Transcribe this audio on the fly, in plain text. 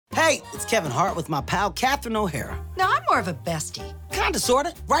Hey, it's Kevin Hart with my pal Catherine O'Hara. No, I'm more of a bestie. Kinda,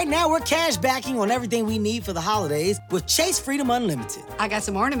 sorta. Right now, we're cash backing on everything we need for the holidays with Chase Freedom Unlimited. I got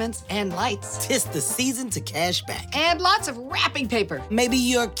some ornaments and lights. 'Tis the season to cash back. And lots of wrapping paper. Maybe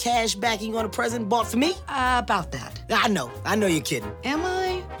you're cash backing on a present bought for me? About that. I know you're kidding. Am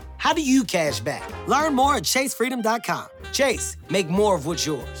I? How do you cash back? Learn more at chasefreedom.com. Chase, make more of what's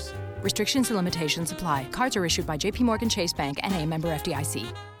yours. Restrictions and limitations apply. Cards are issued by JPMorgan Chase Bank and a member FDIC.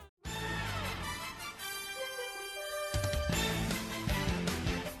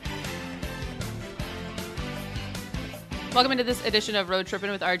 Welcome into this edition of Road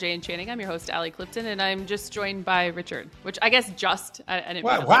Trippin' with RJ and Channing. I'm your host, Allie Clifton, and I'm just joined by Richard, which I guess I didn't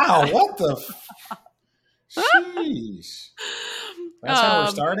Wow, what the Sheesh. That's how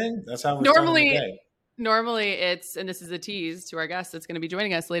we're starting? That's how we're starting the day. Normally it's, and this is a tease to our guest that's going to be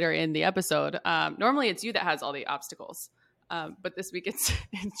joining us later in the episode. Normally it's you that has all the obstacles. But this week it's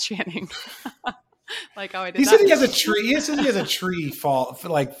Channing. Like how I did He said he has a tree. He said he has a tree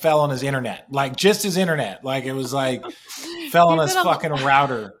fell on his internet. Like just his internet. Like it was like fell on his fucking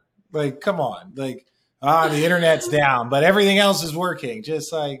router. Like, come on. Like, the internet's down, but everything else is working.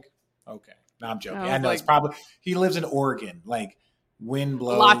 Just like, okay. No, I'm joking. I know it's probably he lives in Oregon. Like wind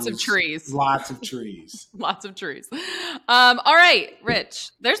blows. Lots of trees. Lots of trees. Lots of trees. All right, Rich.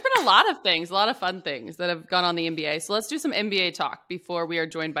 There's been a lot of things, a lot of fun things that have gone on the NBA. So let's do some NBA talk before we are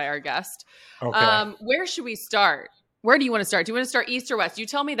joined by our guest. Okay. Where should we start? Where do you want to start? Do you want to start east or west? You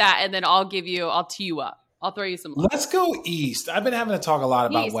tell me that, and then I'll tee you up. I'll throw you some love. Let's go east. I've been having to talk a lot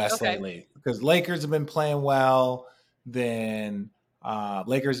about West lately because Lakers have been playing well. Then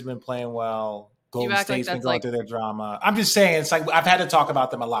Lakers have been playing well. Golden State's been going through their drama. I'm just saying, it's like I've had to talk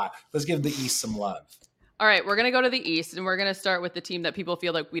about them a lot. Let's give the East some love. All right, we're going to go to the East, and we're going to start with the team that people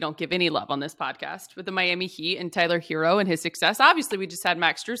feel like we don't give any love on this podcast, with the Miami Heat and Tyler Hero and his success. Obviously, we just had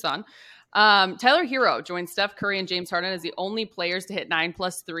Max Strus on. Tyler Hero joined Steph Curry and James Harden as the only players to hit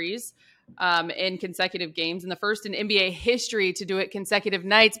 9+ threes in consecutive games, and the first in NBA history to do it consecutive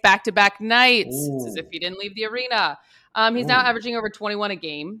nights, back-to-back nights. It's as if he didn't leave the arena. He's now averaging over 21 a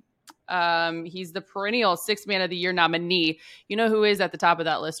game. He's the perennial sixth man of the year nominee. You know who is at the top of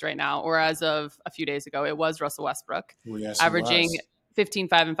that list right now, or as of a few days ago, it was Russell Westbrook, averaging 15,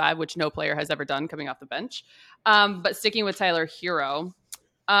 5, and 5, which no player has ever done coming off the bench. But sticking with Tyler Hero,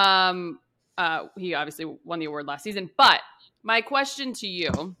 he obviously won the award last season. But my question to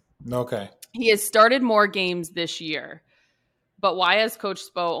you, he has started more games this year, but why has Coach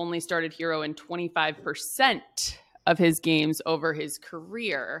Spo only started Hero in 25% of his games over his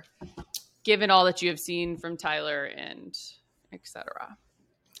career, given all that you have seen from Tyler and et cetera?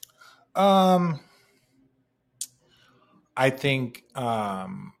 I think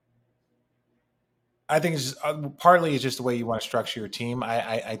it's just, partly it's just the way you want to structure your team.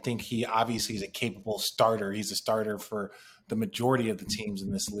 I think he obviously is a capable starter. He's a starter for the majority of the teams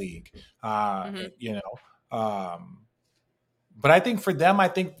in this league. But I think for them, I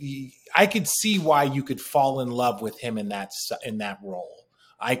could see why you could fall in love with him in that role.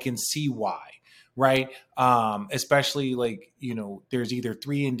 I can see why, right? Especially like, there's either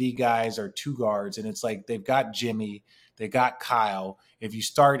 3-and-D guys or 2 guards, and it's like they've got Jimmy, they got Kyle. If you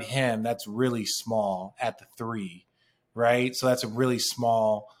start him, that's really small at the 3, right? So that's a really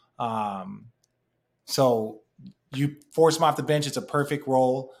small. So you force him off the bench. It's a perfect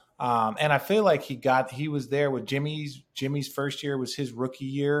role. And I feel like he was there with Jimmy's first year was his rookie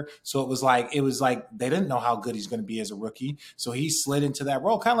year. So it was like they didn't know how good he's going to be as a rookie. So he slid into that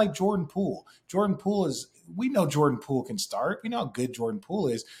role, kind of like Jordan Poole. We know Jordan Poole can start. We know how good Jordan Poole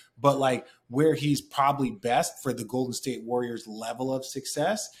is, but like where he's probably best for the Golden State Warriors level of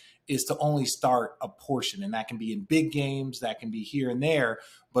success is to only start a portion. And that can be in big games, that can be here and there.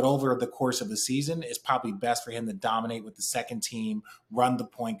 But over the course of the season, it's probably best for him to dominate with the second team, run the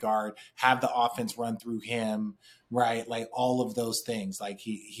point guard, have the offense run through him, right? Like all of those things like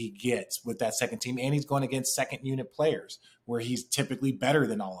he gets with that second team. And he's going against second unit players where he's typically better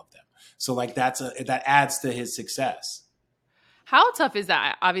than all of them. So like that adds to his success. How tough is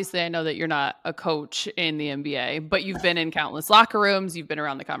that? Obviously, I know that you're not a coach in the NBA, but you've been in countless locker rooms. You've been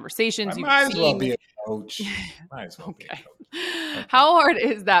around the conversations. Might as well be a coach. Okay. How hard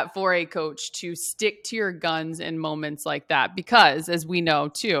is that for a coach to stick to your guns in moments like that? Because as we know,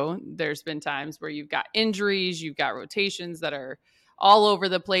 too, there's been times where you've got injuries, you've got rotations that are all over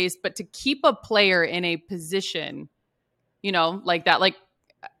the place. But to keep a player in a position, like that, like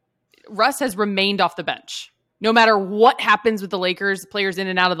Russ has remained off the bench. No matter what happens with the Lakers, players in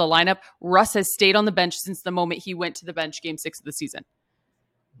and out of the lineup, Russ has stayed on the bench since the moment he went to the bench game 6 of the season.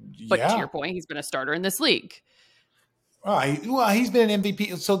 But to your point, he's been a starter in this league. He's been an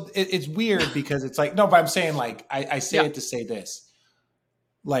MVP. So it's weird because it's like, no, but I'm saying like, I say it to say this.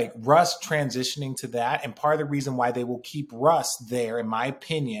 Like Russ transitioning to that. And part of the reason why they will keep Russ there, in my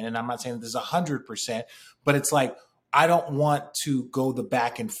opinion, and I'm not saying this is 100%, but it's like, I don't want to go the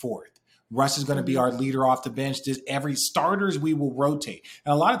back and forth. Russ is going to be our leader off the bench. Every starters, we will rotate.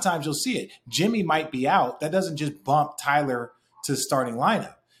 And a lot of times you'll see it. Jimmy might be out. That doesn't just bump Tyler to the starting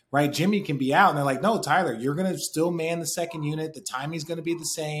lineup, right? Jimmy can be out. And they're like, no, Tyler, you're going to still man the second unit. The timing's going to be the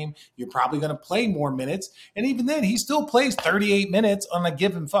same. You're probably going to play more minutes. And even then, he still plays 38 minutes on a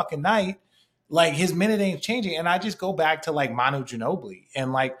given fucking night. Like his minute ain't changing. And I just go back to like Manu Ginobili.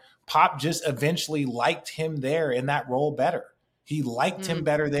 And like Pop just eventually liked him there in that role better. He liked him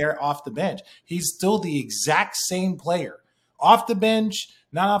better there off the bench. He's still the exact same player. Off the bench,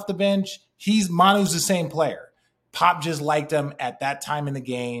 not off the bench, Manu's the same player. Pop just liked him at that time in the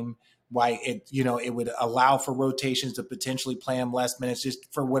game. Why it would allow for rotations to potentially play him less minutes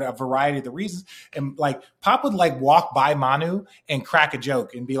just for a variety of the reasons. And like Pop would like walk by Manu and crack a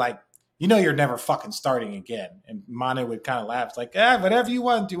joke and be like, you're never fucking starting again. And Manu would kind of laugh. It's like, whatever you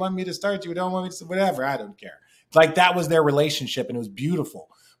want. Do you want me to start? You don't want me to? Whatever. I don't care. Like that was their relationship and it was beautiful.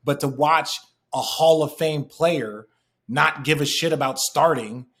 But to watch a Hall of Fame player not give a shit about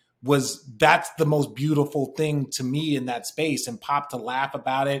starting that's the most beautiful thing to me in that space. And Pop to laugh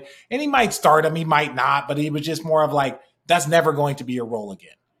about it. And he might start him, he might not, but he was just more of like, that's never going to be your role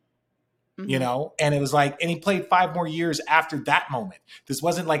again. And it was like, and he played 5 more years after that moment. This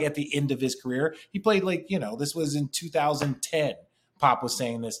wasn't like at the end of his career. He played like, this was in 2010. Pop was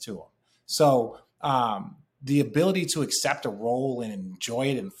saying this to him. So, the ability to accept a role and enjoy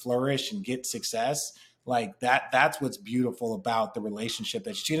it and flourish and get success, like that's what's beautiful about the relationship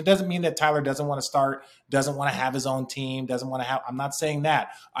that you see. It doesn't mean that Tyler doesn't want to start, doesn't want to have his own team, I'm not saying that.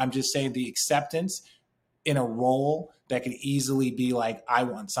 I'm just saying the acceptance in a role that could easily be like, I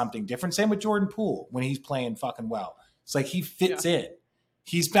want something different. Same with Jordan Poole when he's playing fucking well. It's like he fits in.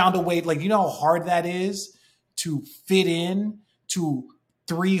 He's found a way, like, how hard that is to fit in to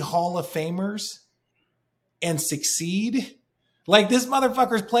 3 Hall of Famers and succeed. Like this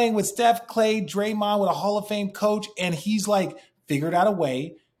motherfucker's playing with Steph, Clay, Draymond, with a Hall of Fame coach, and he's like figured out a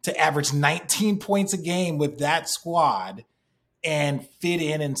way to average 19 points a game with that squad and fit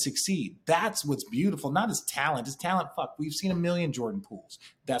in and succeed. That's what's beautiful. Not his talent. His talent, fuck, we've seen a million Jordan Pooles.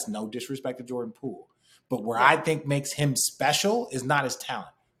 That's no disrespect to Jordan Poole. But where I think makes him special is not his talent.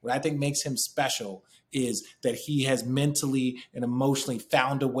 What I think makes him special is that he has mentally and emotionally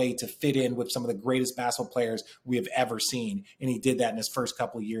found a way to fit in with some of the greatest basketball players we have ever seen. And he did that in his first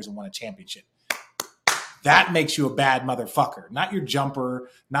couple of years and won a championship. That makes you a bad motherfucker. Not your jumper,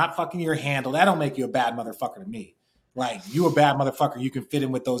 not fucking your handle. That don't make you a bad motherfucker to me. Like, you a bad motherfucker. You can fit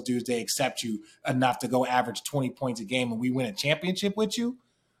in with those dudes. They accept you enough to go average 20 points a game and we win a championship with you.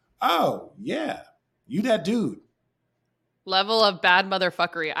 Oh, yeah. You that dude. Level of bad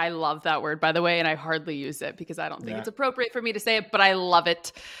motherfuckery. I love that word, by the way, and I hardly use it because I don't think it's appropriate for me to say it, but I love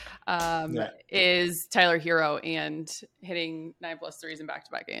it. Is Tyler Hero and hitting 9+ threes in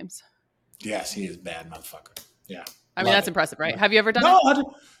back-to-back games. Yes, he is bad motherfucker. Yeah. I mean, that's impressive, right? Have you ever done it?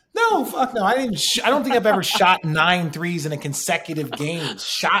 No, fuck no. I don't think I've ever shot 9 threes in a consecutive game.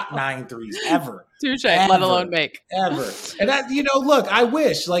 Shot 9 threes ever. Touche, let alone make. Ever. And that, look, I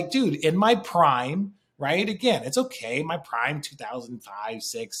wish, like, dude, in my prime, right? Again, it's okay. My prime, 2005,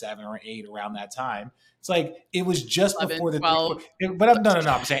 6, 7, or 8, around that time. It's like, it was just 11, before the 12.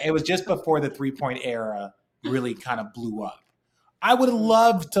 I'm saying it was just before the 3-point era really kind of blew up. I would have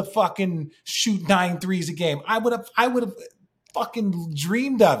loved to fucking shoot 9 threes a game. I would have fucking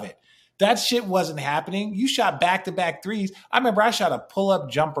dreamed of it. That shit wasn't happening. You shot back-to-back threes. I remember I shot a pull-up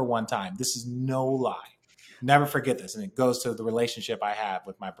jumper one time. This is no lie. Never forget this. And it goes to the relationship I have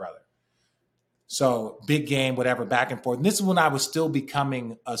with my brother. So big game, whatever, back and forth. And this is when I was still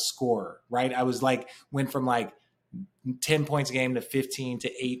becoming a scorer, right? I was like, went from like 10 points a game to 15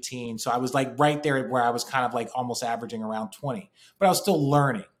 to 18. So I was like right there where I was kind of like almost averaging around 20, but I was still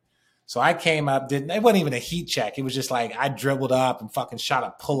learning. So I came up, it wasn't even a heat check. It was just like I dribbled up and fucking shot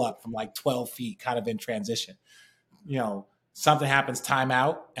a pull up from like 12 feet kind of in transition. Something happens,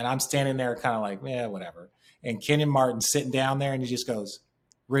 timeout, and I'm standing there kind of like, yeah, whatever. And Kenyon Martin's sitting down there and he just goes,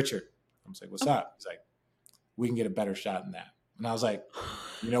 Richard. I'm like, what's up? He's like, we can get a better shot than that. And I was like,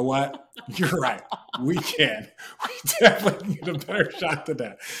 you know what? You're right. We can. We definitely can get a better shot than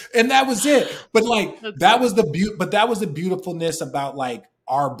that. And that was it. But like, that was the beautifulness about like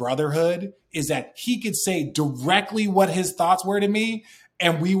our brotherhood, is that he could say directly what his thoughts were to me.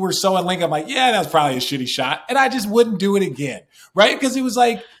 And we were so in link. I'm like, yeah, that's probably a shitty shot. And I just wouldn't do it again. Right. Because it was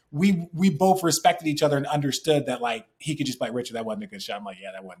like, we both respected each other and understood that like he could just be like, Richard, that wasn't a good shot. I'm like,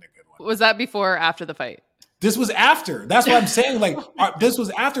 yeah, that wasn't a good one. Was that before or after the fight? This was after. That's what I'm saying. Like this was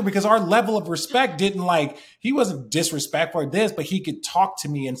after because our level of respect didn't like, he wasn't disrespectful or this, but he could talk to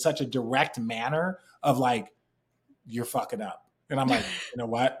me in such a direct manner of like, you're fucking up. And I'm like, you know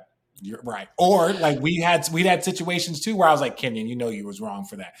what? You're right. Or like we'd had situations too where I was like, Kenyon, you know you was wrong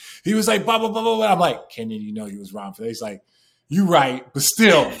for that. He was like, blah, blah, blah, blah, blah. I'm like, Kenyon, you know you was wrong for that. He's like, you right, but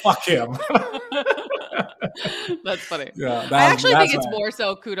still, fuck him. That's funny. Yeah, I actually think it's more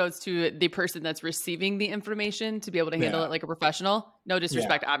so kudos to the person that's receiving the information to be able to handle it like a professional. No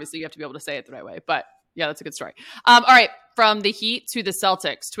disrespect. Yeah. Obviously, you have to be able to say it the right way. But yeah, that's a good story. All right. From the Heat to the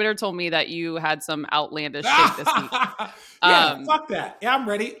Celtics. Twitter told me that you had some outlandish shit this week. Fuck that. Yeah, I'm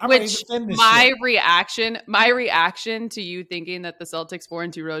ready. I'm ready to defend this my reaction to you thinking that the Celtics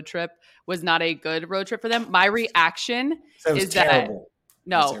 4-2 road trip was not a good road trip for them. My reaction is terrible.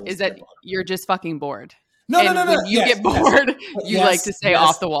 that you're just fucking bored. No. When you get bored, you like to say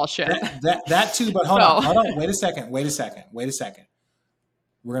off the wall shit. That too, but hold on. Wait a second.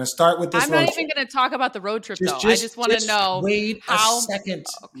 We're going to start with this. I'm not even going to talk about the road trip, though. I just want to know how.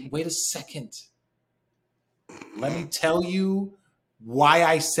 Wait a second. Let me tell you why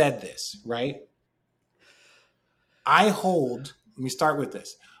I said this, right? Let me start with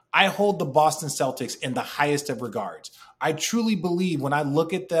this. I hold the Boston Celtics in the highest of regards. I truly believe when I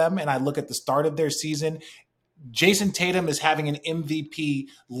look at them and I look at the start of their season, Jason Tatum is having an MVP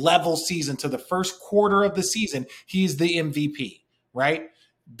level season to the first quarter of the season. He's the MVP, right?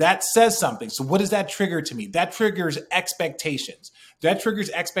 That says something. So what does that trigger to me? That triggers expectations. That triggers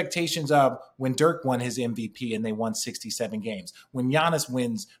expectations of when Dirk won his MVP and they won 67 games. When Giannis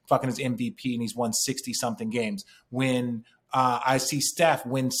wins fucking his MVP and he's won 60 something games. When I see Steph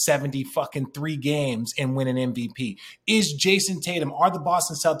win 73 games and win an MVP. Is Jason Tatum, are the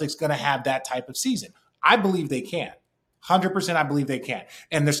Boston Celtics going to have that type of season? I believe they can. 100% I believe they can.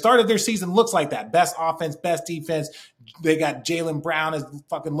 And the start of their season looks like that. Best offense, best defense. They got Jaylen Brown as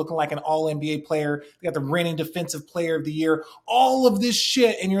fucking looking like an all-NBA player. They got the reigning defensive player of the year. All of this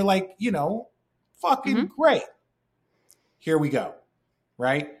shit. And you're like, fucking great. Here we go.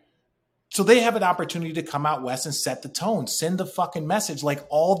 Right? So they have an opportunity to come out west and set the tone. Send the fucking message like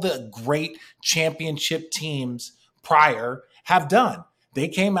all the great championship teams prior have done. They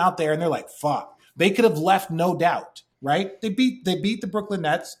came out there and they're like, fuck. They could have left no doubt. Right? They beat the Brooklyn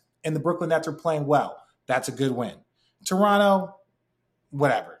Nets, and the Brooklyn Nets are playing well. That's a good win. Toronto,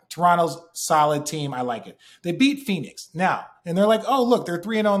 whatever. Toronto's solid team. I like it. They beat Phoenix now, and they're like, oh, look, they're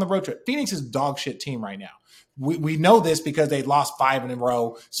 3-0 on the road trip. Phoenix is a dog shit team right now. We know this because they lost 5 in a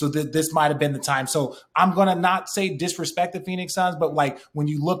row, so this might have been the time. So I'm going to not say disrespect the Phoenix Suns, but like when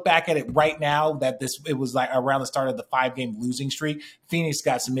you look back at it right now, it was like around the start of the 5-game losing streak, Phoenix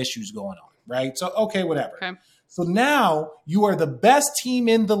got some issues going on, right? So, okay, whatever. Okay. So now you are the best team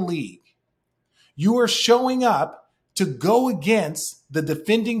in the league. You are showing up to go against the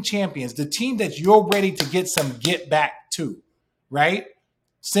defending champions, the team that you're ready to get back to, right?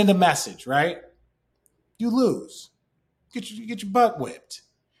 Send a message, right? You lose. Get your butt whipped.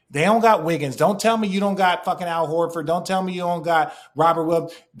 They don't got Wiggins. Don't tell me you don't got fucking Al Horford. Don't tell me you don't got Robert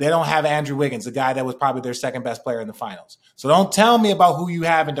Williams. They don't have Andrew Wiggins, the guy that was probably their second best player in the finals. So don't tell me about who you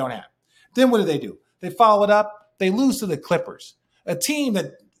have and don't have. Then what do? They follow it up. They lose to the Clippers, a team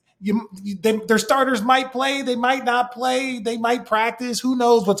that their starters might play, they might not play, they might practice. Who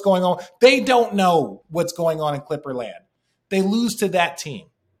knows what's going on? They don't know what's going on in Clipperland. They lose to that team,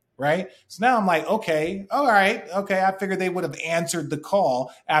 right? So now I'm like, okay, all right, okay. I figured they would have answered the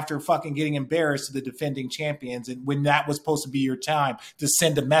call after fucking getting embarrassed to the defending champions, and when that was supposed to be your time to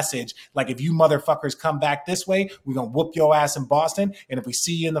send a message like, if you motherfuckers come back this way, we're gonna whoop your ass in Boston, and if we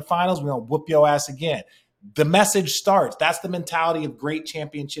see you in the finals, we're gonna whoop your ass again. The message starts. That's the mentality of great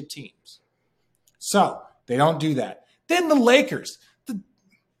championship teams. So they don't do that. Then the Lakers, the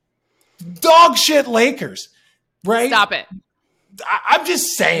dog shit Lakers, right? Stop it. I'm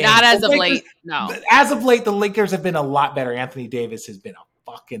just saying. Not as of late. No. As of late, the Lakers have been a lot better. Anthony Davis has been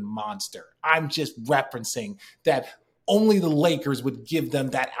a fucking monster. I'm just referencing that only the Lakers would give them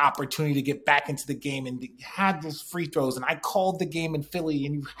that opportunity to get back into the game, and you had those free throws, and I called the game in Philly,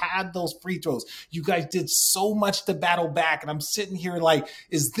 and you had those free throws. You guys did so much to battle back, and I'm sitting here like,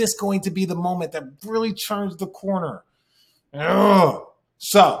 is this going to be the moment that really turns the corner? Ugh.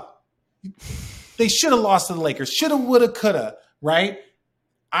 So they should have lost to the Lakers. Shoulda, woulda, coulda, right?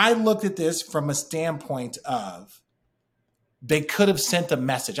 I looked at this from a standpoint of they could have sent a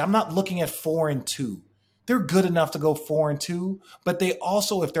message. I'm not looking at 4-2. they're good enough to go 4-2, but they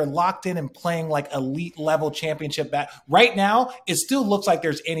also, if they're locked in and playing like elite level championship right now, it still looks like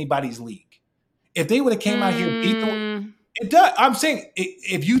there's anybody's league. If they would have came out here and beat them, it does. I'm saying,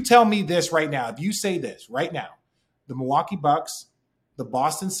 if you tell me this right now, if you say this right now, the Milwaukee Bucks, the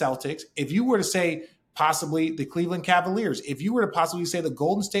Boston Celtics, if you were to say possibly the Cleveland Cavaliers, if you were to possibly say the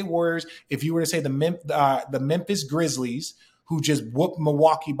Golden State Warriors, if you were to say the Memphis Grizzlies, who just whooped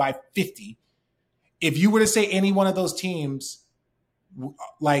Milwaukee by 50, if you were to say any one of those teams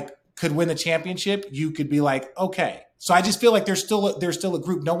like could win the championship, you could be like, okay. So I just feel like there's still a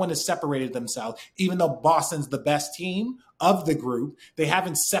group. No one has separated themselves. Even though Boston's the best team of the group, they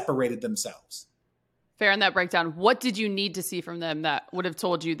haven't separated themselves. Fair on that breakdown. What did you need to see from them that would have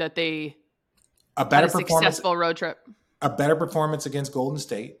told you that they a better had a successful road trip? A better performance against Golden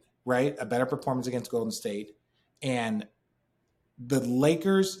State, right? A better performance against Golden State. And the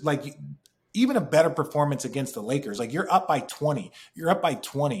Lakers, like even a better performance against the Lakers. Like you're up by 20. You're up by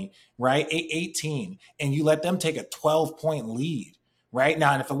 20, right? 18. And you let them take a 12-point lead, right?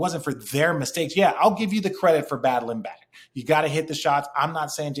 Now, and if it wasn't for their mistakes, yeah, I'll give you the credit for battling back. You got to hit the shots. I'm not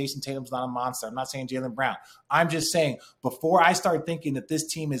saying Jason Tatum's not a monster. I'm not saying Jaylen Brown. I'm just saying before I start thinking that this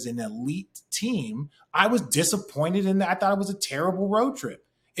team is an elite team, I was disappointed in that. I thought it was a terrible road trip.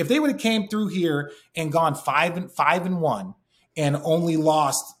 If they would have came through here and gone 5-1 and only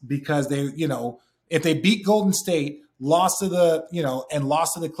lost because they, if they beat Golden State, lost to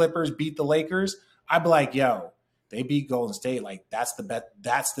the Clippers, beat the Lakers, I'd be like, yo, they beat Golden State. Like that's the bet.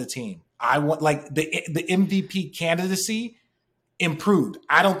 That's the team. I want like the MVP candidacy improved.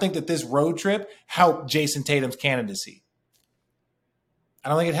 I don't think that this road trip helped Jason Tatum's candidacy. I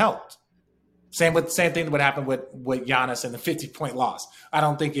don't think it helped. Same thing that would happen with Giannis and the 50-point loss. I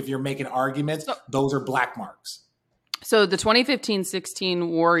don't think if you're making arguments, those are black marks. So the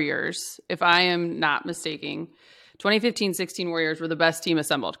 2015-16 Warriors, if I am not mistaken, 2015-16 Warriors were the best team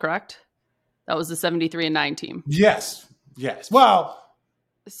assembled, correct? That was the 73-9 team. Yes. Well,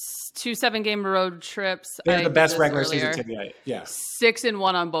 2 7-game road trips. They're the best regular season team. Yeah. 6-1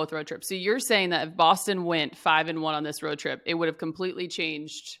 on both road trips. So you're saying that if Boston went 5-1 on this road trip, it would have completely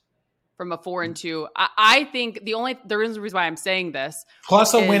changed from a 4-2. I think the reason why I'm saying this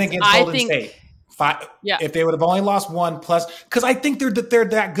plus a win against Golden State. Yeah. If they would have only lost one plus, because I think they're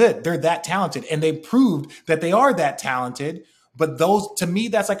that good, they're that talented, and they proved that they are that talented. But those, to me,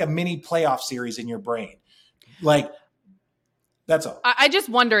 that's like a mini playoff series in your brain. Like, that's all. I just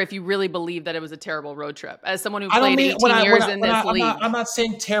wonder if you really believe that it was a terrible road trip. As someone who played 18 years in this league, I'm not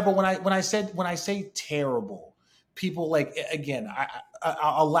saying terrible. When I say terrible, people like again.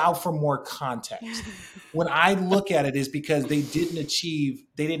 I'll allow for more context. When I look at it is because they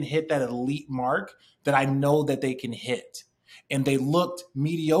didn't hit that elite mark that I know that they can hit. And they looked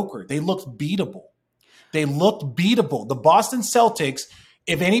mediocre. They looked beatable. The Boston Celtics,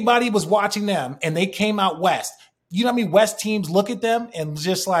 if anybody was watching them and they came out west, you know how many West teams look at them and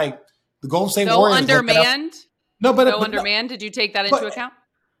just like the Golden State Warriors. Undermanned? Undermanned? Did you take that into account?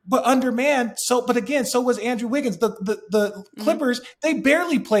 But undermanned, so was Andrew Wiggins. The Clippers, they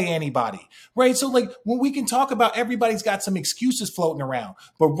barely play anybody, right? So like when we can talk about everybody's got some excuses floating around.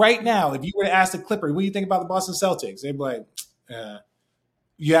 But right now, if you were to ask the Clippers, what do you think about the Boston Celtics? They'd be like,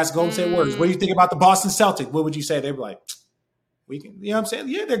 you ask Golden State Warriors, what do you think about the Boston Celtics? What would you say? They'd be like, we can, you know what I'm saying?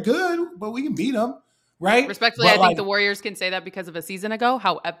 Yeah, they're good, but we can beat them. Right. Respectfully, I think the Warriors can say that because of a season ago.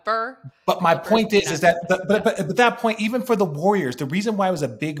 However, but my point is that but that point, even for the Warriors, the reason why it was a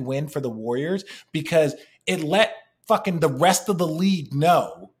big win for the Warriors, because it let fucking the rest of the league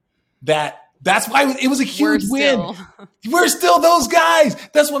know that's why it was a huge win. We're still those guys.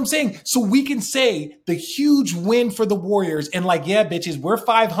 That's what I'm saying. So we can say the huge win for the Warriors and like, yeah, bitches, we're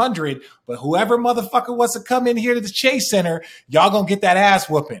 500, but whoever motherfucker wants to come in here to the Chase Center, y'all gonna get that ass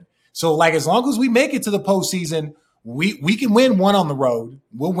whooping. So, like, as long as we make it to the postseason, we can win one on the road.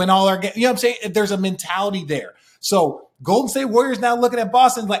 We'll win all our games. You know what I'm saying? There's a mentality there. So, Golden State Warriors now looking at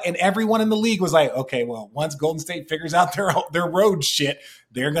Boston, like, and everyone in the league was like, okay, well, once Golden State figures out their road shit,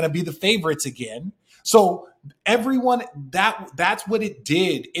 they're going to be the favorites again. So, everyone, that's what it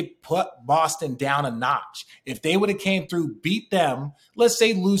did. It put Boston down a notch. If they would have came through, beat them, let's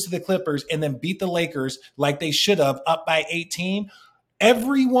say lose to the Clippers, and then beat the Lakers like they should have, up by 18,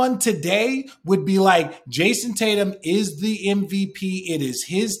 everyone today would be like, Jason Tatum is the MVP. It is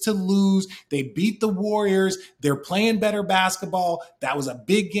his to lose. They beat the Warriors. They're playing better basketball. That was a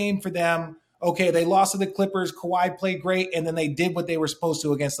big game for them. Okay, they lost to the Clippers. Kawhi played great, and then they did what they were supposed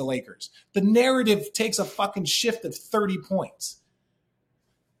to against the Lakers. The narrative takes a fucking shift of 30 points.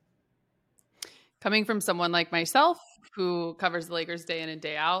 Coming from someone like myself who covers the Lakers day in and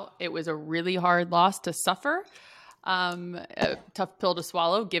day out, it was a really hard loss to suffer. A tough pill to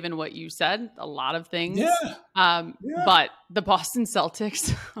swallow, given what you said, a lot of things. But the Boston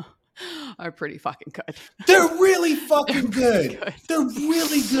Celtics are pretty fucking good. They're really fucking good. They're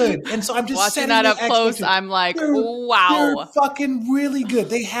really good. And so I'm just watching that up close. I'm like, wow. They're fucking really good.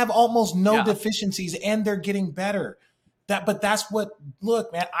 They have almost no deficiencies and they're getting better. But that's what,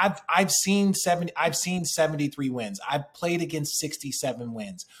 look, man, I've seen 73 wins. I've played against 67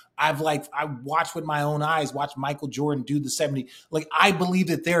 wins. I watched with my own eyes, watched Michael Jordan do the 70. Like, I believe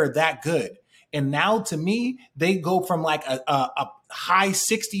that they're that good. And now to me, they go from like a high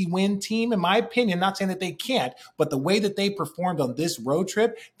 60 win team, in my opinion, not saying that they can't, but the way that they performed on this road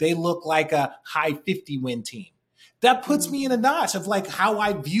trip, they look like a high 50 win team. That puts me in a notch of like how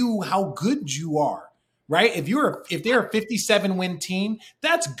I view how good you are. Right? If they're a 57 win team,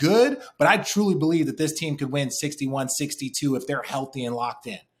 that's good. But I truly believe that this team could win 61, 62 if they're healthy and locked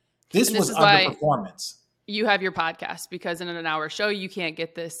in. This was underperformance. You have your podcast, because in an hour show, you can't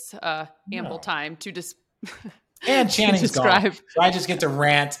get this ample time to just and Channing's gone. So I just get to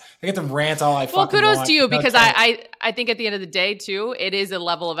rant. I get to rant all I fucking want. Well, kudos to you, because I think at the end of the day, too, it is a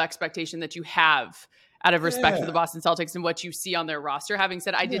level of expectation that you have out of respect for the Boston Celtics and what you see on their roster. Having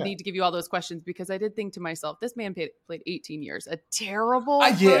said, I did need to give you all those questions because I did think to myself, this man played 18 years. A terrible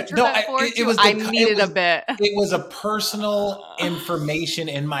road trip I needed a bit. It was a personal information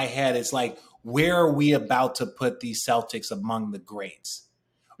in my head. It's like, where are we about to put these Celtics among the greats?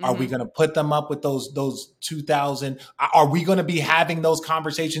 Are we going to put them up with those 2000? Are we going to be having those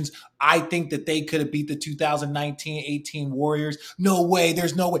conversations? I think that they could have beat the 2019-18 Warriors. No way.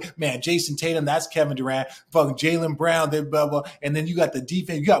 There's no way. Man, Jason Tatum, that's Kevin Durant. Fucking Jaylen Brown, blah, blah. And then you got the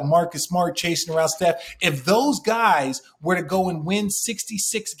defense. You got Marcus Smart chasing around Steph. If those guys were to go and win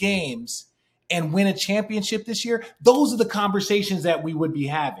 66 games and win a championship this year, those are the conversations that we would be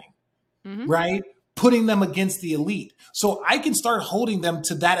having, right? Putting them against the elite. So I can start holding them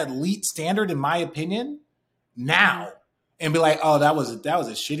to that elite standard, in my opinion, now, and be like, oh, that was a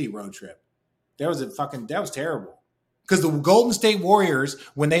shitty road trip. That was terrible. Because the Golden State Warriors,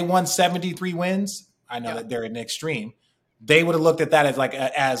 when they won 73 wins, I know that they're an extreme, they would have looked at that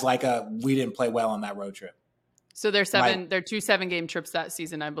as like we didn't play well on that road trip. So they're 2 7-game trips that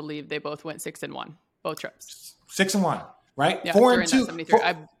season. I believe they both went 6-1, both trips. 6-1. Right? Yeah, 4-2.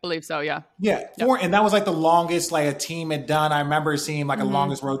 I believe so. Yeah. Yeah. And that was like the longest like a team had done. I remember seeing like a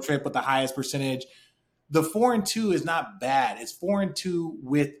longest road trip with the highest percentage. The 4-2 is not bad. It's 4-2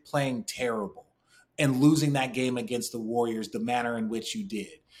 with playing terrible and losing that game against the Warriors, the manner in which you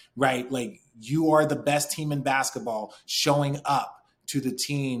did, right? Like, you are the best team in basketball showing up to the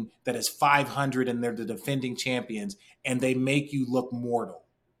team that is 500 and they're the defending champions, and they make you look mortal.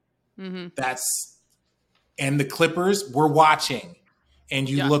 And the Clippers were watching, and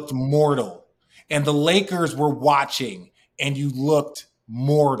you looked mortal. And the Lakers were watching, and you looked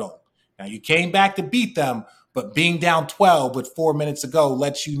mortal. Now, you came back to beat them, but being down 12 with 4 minutes to go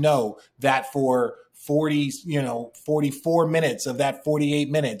lets you know that for 44 minutes of that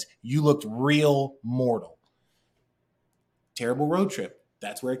 48 minutes, you looked real mortal. Terrible road trip.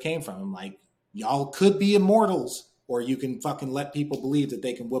 That's where it came from. I'm like, y'all could be immortals, or you can fucking let people believe that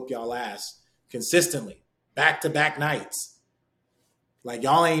they can whoop y'all ass consistently. Back-to-back nights. Like,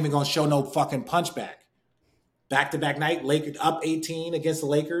 y'all ain't even going to show no fucking punchback. Back-to-back night, Lakers up 18 against the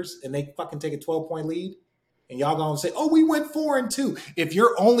Lakers, and they fucking take a 12-point lead. And y'all going to say, oh, we went 4-2. If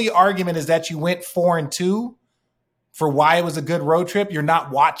your only argument is that you went 4-2 for why it was a good road trip, you're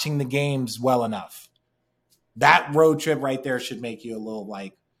not watching the games well enough. That road trip right there should make you a little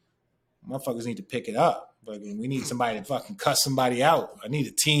like, motherfuckers need to pick it up. We need somebody to fucking cuss somebody out. I need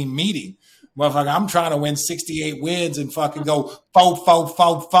a team meeting. Motherfucker, I'm trying to win 68 wins and fucking go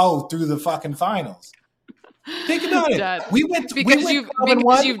 4 through the fucking finals. Think about it. We went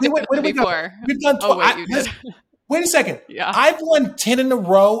 12-1. You've done it before. We've done 12. Wait a second. Yeah. I've won 10 in a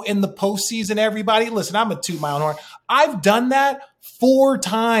row in the postseason, everybody. Listen, I'm a toot my own horn. I've done that 4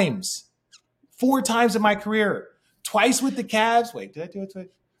 times. 4 times in my career. Twice with the Cavs. Wait, did I do it twice?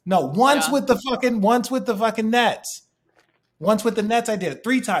 No, once with the fucking Nets. Once with the Nets, I did it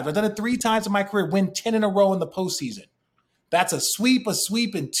 3 times. I've done it 3 times in my career, win 10 in a row in the postseason. That's a sweep,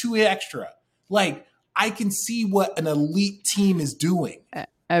 and 2 extra. Like, I can see what an elite team is doing.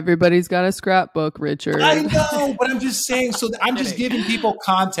 Everybody's got a scrapbook, Richard. I know, but I'm just saying, so I'm just giving people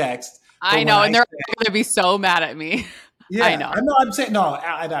context. I know, and they're going to be so mad at me. Yeah, I know. I'm saying no.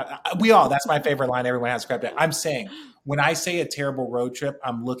 We all. That's my favorite line. Everyone has scrapped it. I'm saying when I say a terrible road trip,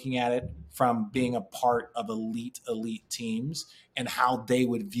 I'm looking at it from being a part of elite teams and how they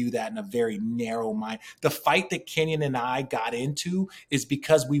would view that in a very narrow mind. The fight that Kenyon and I got into is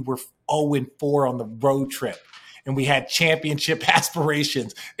because we were 0-4 on the road trip and we had championship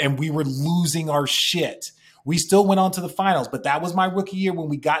aspirations and we were losing our shit. We still went on to the finals, but that was my rookie year when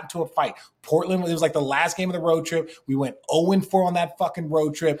we got into a fight. Portland, it was like the last game of the road trip. We went 0-4 on that fucking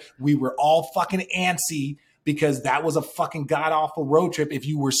road trip. We were all fucking antsy because that was a fucking god-awful road trip if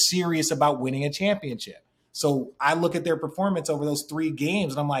you were serious about winning a championship. So I look at their performance over those 3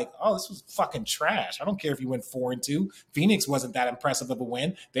 games, and I'm like, oh, this was fucking trash. I don't care if you went 4-2. Phoenix wasn't that impressive of a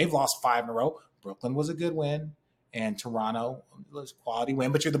win. They've lost 5 in a row. Brooklyn was a good win. And Toronto was a quality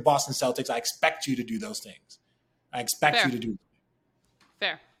win, but you're the Boston Celtics. I expect you to do those things. I expect you to do.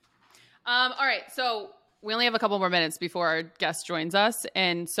 Fair. All right. So we only have a couple more minutes before our guest joins us.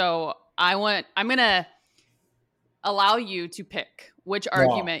 And so I'm going to allow you to pick which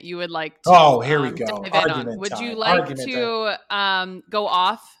argument you would like to here we go. Would you like to go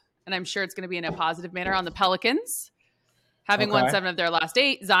off, and I'm sure it's going to be in a positive manner, on the Pelicans, having won 7 of their last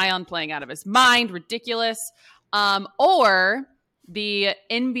 8, Zion playing out of his mind, ridiculous. Or the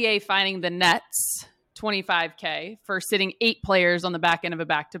NBA fining the Nets $25,000 for sitting 8 players on the back end of a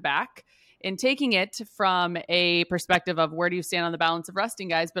back-to-back, and taking it from a perspective of where do you stand on the balance of resting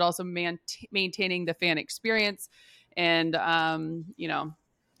guys, but also maintaining the fan experience and,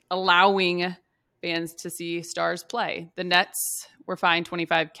 allowing fans to see stars play. The Nets were fined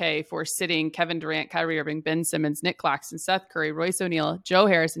 $25,000 for sitting Kevin Durant, Kyrie Irving, Ben Simmons, Nick Claxton, Seth Curry, Royce O'Neal, Joe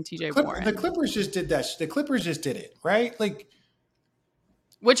Harris, and TJ Warren. The Clippers just did that. The Clippers just did it, right? Like,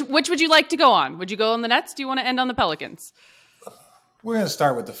 which would you like to go on? Would you go on the Nets? Do you want to end on the Pelicans? We're going to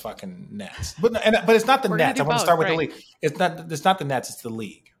start with the fucking Nets, but it's not the Nets. I want to start with the league. It's not the Nets. It's the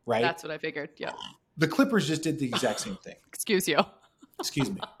league, right? That's what I figured. Yeah. The Clippers just did the exact same thing. Excuse you.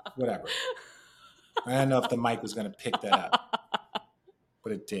 Excuse me. Whatever. I don't know if the mic was going to pick that up,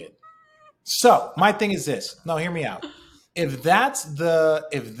 but it did. So my thing is this. No, hear me out. If that's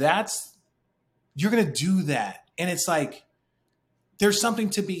you're going to do that, and it's like there's something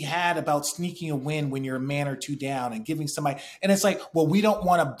to be had about sneaking a win when you're a man or 2 down and giving somebody. And it's like, well, we don't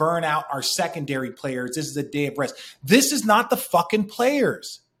want to burn out our secondary players. This is a day of rest. This is not the fucking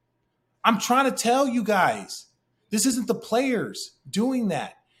players. I'm trying to tell you guys, this isn't the players doing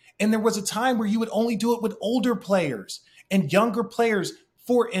that. And there was a time where you would only do it with older players and younger players.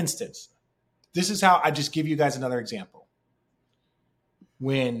 For instance, this is how I just give you guys another example.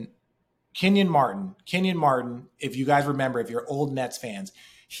 When Kenyon Martin, if you guys remember, if you're old Nets fans,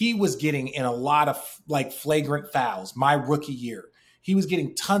 he was getting in a lot of like flagrant fouls my rookie year. He was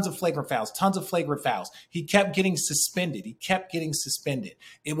getting tons of flagrant fouls. He kept getting suspended.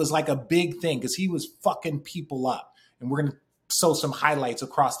 It was like a big thing because he was fucking people up. And we're going to show some highlights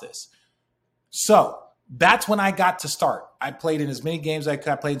across this. So that's when I got to start. I played in as many games as I could.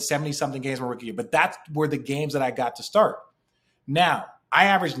 I played in 70-something games my rookie year. But that's were the games that I got to start. Now, I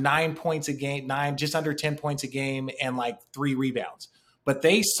averaged 9 points a game, just under 10 points a game, and like 3 rebounds. But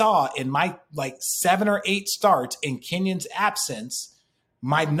they saw in my like 7 or 8 starts in Kenyon's absence,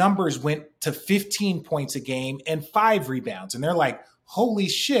 my numbers went to 15 points a game and 5 rebounds. And they're like, holy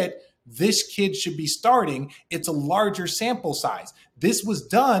shit, this kid should be starting. It's a larger sample size. This was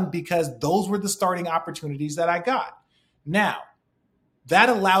done because those were the starting opportunities that I got. Now, that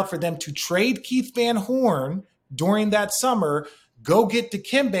allowed for them to trade Keith Van Horn during that summer, go get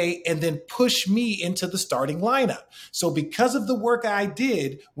Dikembe, and then push me into the starting lineup. So because of the work I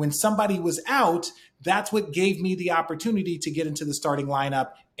did when somebody was out, that's what gave me the opportunity to get into the starting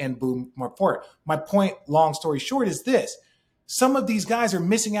lineup and boom, more forward. My point, long story short, is this. Some of these guys are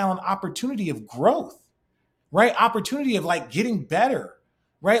missing out on opportunity of growth, right? Opportunity of like getting better,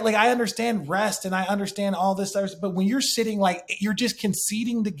 right? Like I understand rest and I understand all this stuff, but when you're sitting like you're just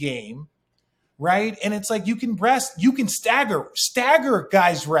conceding the game, right? And it's like you can rest, you can stagger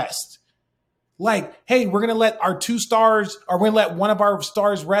guys rest. Like, hey, we're going to let our 2 stars, or we're going to let one of our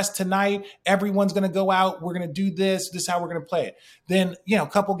stars rest tonight. Everyone's going to go out. We're going to do this. This is how we're going to play it. Then, a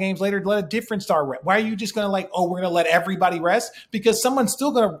couple games later, let a different star rest. Why are you just going to we're going to let everybody rest? Because someone's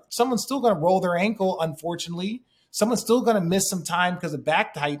still going to roll their ankle, unfortunately. Someone's still going to miss some time because of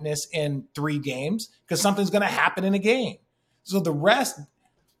back tightness in 3 games because something's going to happen in a game. So the rest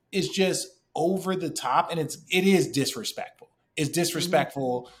is just over the top, and it is disrespectful. It's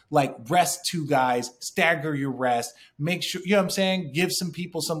disrespectful. Like rest 2 guys, stagger your rest, make sure, you know what I'm saying? Give some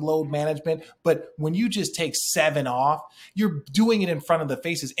people some load management. But when you just take 7 off, you're doing it in front of the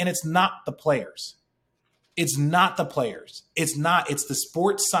faces, and it's not the players. It's not the players. It's the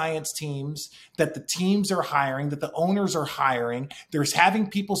sports science teams that the teams are hiring, that the owners are hiring. There's having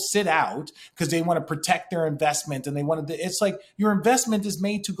people sit out because they want to protect their investment and they want to, it's like your investment is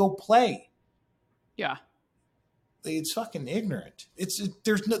made to go play. Yeah. It's fucking ignorant.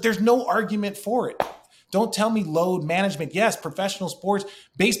 There's no argument for it. Don't tell me load management. Yes, professional sports,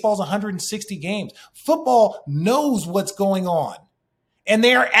 baseball's 160 games. Football knows what's going on and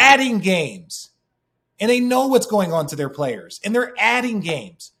they are adding games. And they know what's going on to their players. And they're adding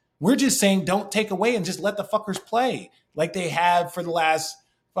games. We're just saying don't take away and just let the fuckers play like they have for the last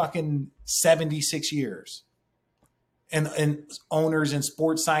fucking 76 years. And owners and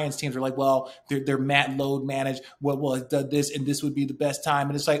sports science teams are like, well, they're load managed. Well, it does this and this would be the best time.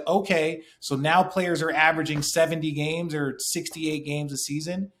 And it's like, okay, so now players are averaging 70 games or 68 games a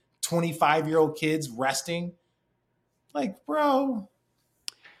season, 25-year-old kids resting. Like, bro.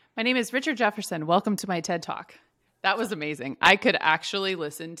 My name is Richard Jefferson. Welcome to my TED Talk. That was amazing. I could actually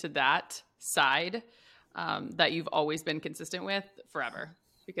listen to that side that you've always been consistent with forever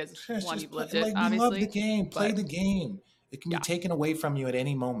because one, you've lived it, obviously. We love the game. Play the game. It can be taken away from you at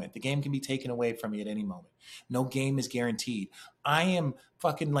any moment. The game can be taken away from you at any moment. No game is guaranteed. I am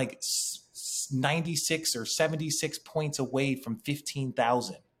fucking like 96 or 76 points away from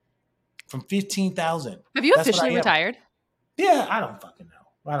 15,000. From 15,000. Have you officially retired? Yeah, I don't fucking know.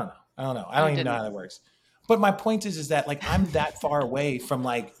 I don't know. I don't even know how that works. But my point is that like I'm that far away from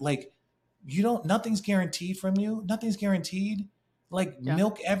like nothing's guaranteed from you. Nothing's guaranteed. Like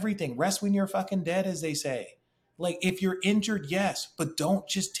milk everything. Rest when you're fucking dead, as they say. Like if you're injured, yes, but don't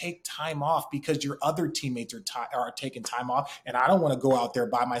just take time off because your other teammates are taking time off. And I don't want to go out there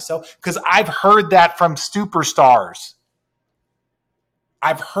by myself because I've heard that from superstars.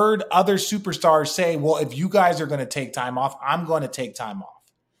 I've heard other superstars say, well, if you guys are going to take time off, I'm going to take time off.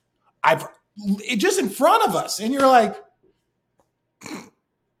 Just in front of us. And you're like,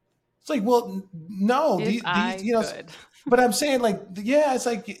 it's like, well, no, these but I'm saying like, yeah, it's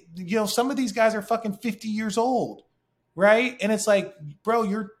like, some of these guys are fucking 50 years old. Right. And it's like, bro,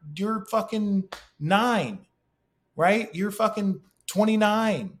 you're fucking 9, right? You're fucking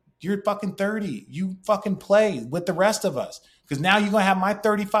 29. You're fucking 30. You fucking play with the rest of us. Because now you're going to have my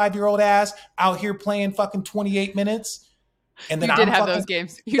 35-year-old ass out here playing fucking 28 minutes. And then you did have those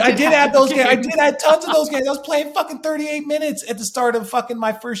games. I did have those games. I did have tons of those games. I was playing fucking 38 minutes at the start of fucking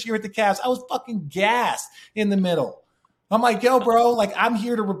my first year at the Cavs. I was fucking gassed in the middle. I'm like, yo, bro, like I'm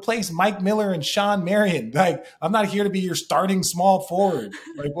here to replace Mike Miller and Sean Marion. Like, I'm not here to be your starting small forward.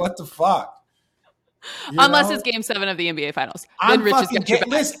 Like, what the fuck? Unless it's Game 7 of the NBA Finals. Then Rich is got your back.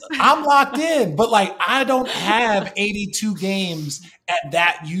 Listen, I'm locked in, but like I don't have 82 games at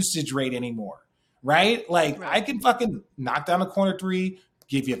that usage rate anymore. Right? Like I can fucking knock down a corner three,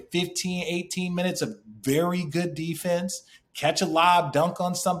 give you 15, 18 minutes of very good defense, catch a lob, dunk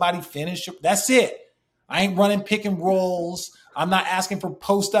on somebody, finish. That's it. I ain't running pick and rolls. I'm not asking for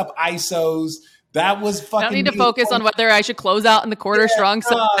post up ISOs. That was fucking. I don't need to focus on whether I should close out in the quarter strong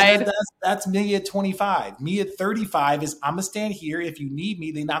side. That's me at 25. Me at 35 is I'm gonna stand here. If you need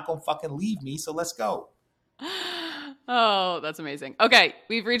me, they're not gonna fucking leave me. So let's go. Oh, that's amazing. Okay,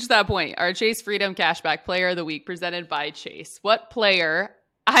 we've reached that point. Our Chase Freedom Cashback Player of the Week presented by Chase. What player?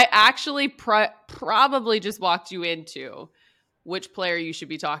 I actually probably just walked you into which player you should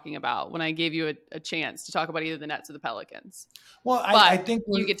be talking about when I gave you a chance to talk about either the Nets or the Pelicans. Well, I think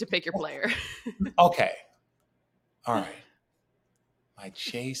you get to pick your player. Okay. All right. My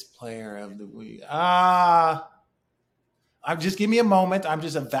Chase Player of the Week. Just give me a moment. I'm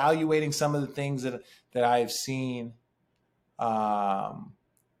just evaluating some of the things that I've seen. I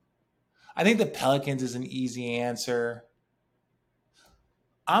think the Pelicans is an easy answer.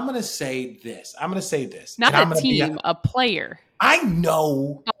 I'm going to say this. Not a team, a player. I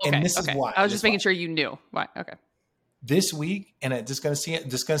know. Oh, okay, and this is why. I was just making sure you knew. Why? Okay. This week, and it's just going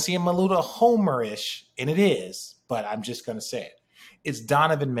to seem a little Homer-ish, and it is, but I'm just going to say it. It's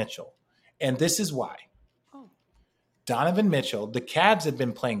Donovan Mitchell. And this is why. Donovan Mitchell, the Cavs had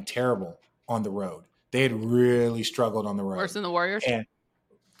been playing terrible on the road. They had really struggled on the road. Worse than the Warriors? And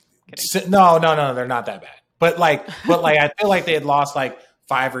no, they're not that bad. But I feel like they had lost like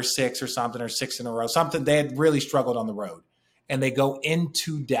 5 or 6 or something, or 6 in a row. Something they had really struggled on the road. And they go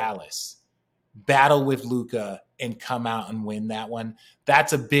into Dallas, battle with Luka, and come out and win that one.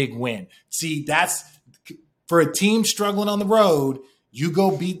 That's a big win. See, that's for a team struggling on the road. You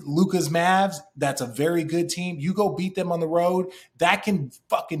go beat Luka's Mavs. That's a very good team. You go beat them on the road. That can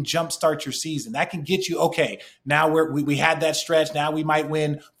fucking jumpstart your season. That can get you, okay, now we had that stretch. Now we might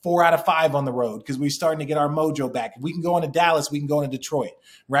win 4 out of 5 on the road because we're starting to get our mojo back. If we can go into Dallas, we can go into Detroit,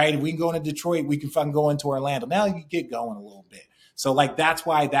 right? If we can go into Detroit, we can fucking go into Orlando. Now you get going a little bit. So, like, that's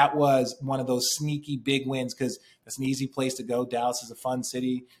why that was one of those sneaky big wins because it's an easy place to go. Dallas is a fun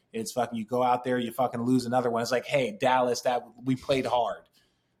city. It's fucking, you go out there, you fucking lose another one. It's like, hey, Dallas, that we played hard,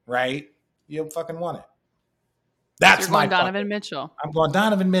 right? You fucking won it. That's my Donovan Mitchell. I'm going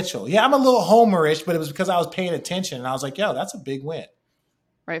Donovan Mitchell. Yeah, I'm a little homerish, but it was because I was paying attention and I was like, yo, that's a big win.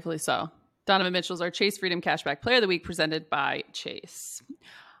 Rightfully so. Donovan Mitchell's our Chase Freedom Cashback Player of the Week presented by Chase.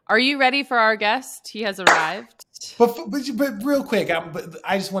 Are you ready for our guest? He has arrived. But real quick,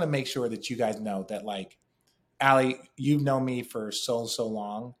 I just want to make sure that you guys know that, like, Allie, you've known me for so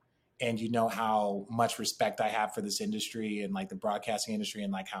long, and you know how much respect I have for this industry and like the broadcasting industry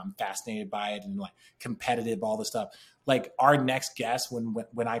and like how I'm fascinated by it and like competitive, all this stuff. Like our next guest,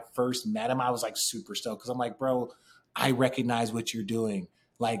 when I first met him, I was like super stoked because I'm like, bro, I recognize what you're doing.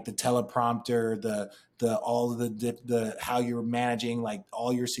 Like the teleprompter, the how you're managing like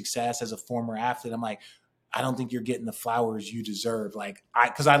all your success as a former athlete. I'm like, I don't think you're getting the flowers you deserve. Like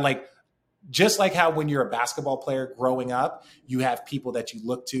just like how when you're a basketball player growing up, you have people that you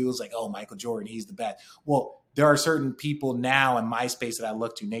look to. It's like, oh, Michael Jordan, he's the best. Well, there are certain people now in my space that I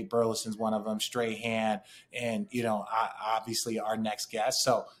look to. Nate Burleson's one of them, Strahan, and, you know, obviously our next guest.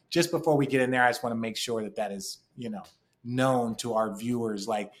 So just before we get in there, I just want to make sure that is, you know, known to our viewers.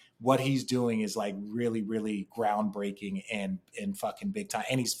 Like what he's doing is like really, really groundbreaking and fucking big time.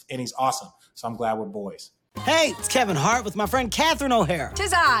 And he's awesome. So I'm glad we're boys. Hey, it's Kevin Hart with my friend Catherine O'Hara.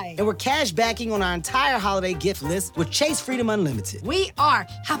 Tis I. And we're cash backing on our entire holiday gift list with Chase Freedom Unlimited. We are.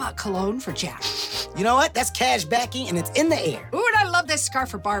 How about cologne for Jack? You know what? That's cash backing and it's in the air. Ooh, and I love this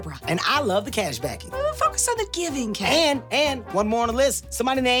scarf for Barbara. And I love the cash backing. Ooh, focus on the giving, Kev. And one more on the list.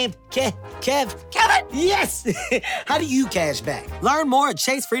 Somebody named Kev. Kevin! Yes! How do you cash back? Learn more at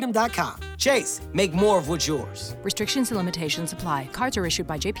chasefreedom.com. Chase, make more of what's yours. Restrictions and limitations apply. Cards are issued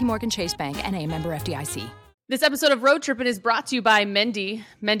by JP Morgan Chase Bank, N.A., member FDIC. This episode of Road Trippin' is brought to you by Mendi.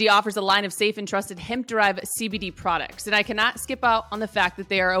 Mendi offers a line of safe and trusted hemp-derived CBD products, and I cannot skip out on the fact that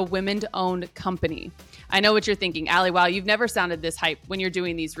they are a women-owned company. I know what you're thinking, Allie, wow, you've never sounded this hype when you're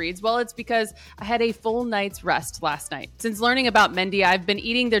doing these reads. Well, it's because I had a full night's rest last night. Since learning about Mendi, I've been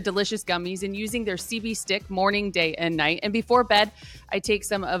eating their delicious gummies and using their CB stick morning, day, and night. And before bed, I take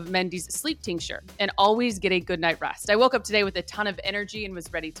some of Mendi's sleep tincture and always get a good night rest. I woke up today with a ton of energy and was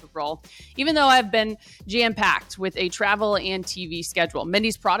ready to roll. Even though I've been jam-packed with a travel and TV schedule,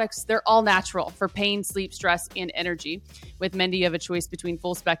 Mendi's products, they're all natural for pain, sleep, stress, and energy. With Mendi, you have a choice between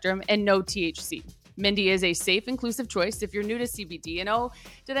full spectrum and no THC. Mendi is a safe, inclusive choice if you're new to CBD. And oh,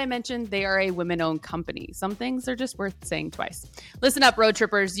 did I mention they are a women-owned company? Some things are just worth saying twice. Listen up, road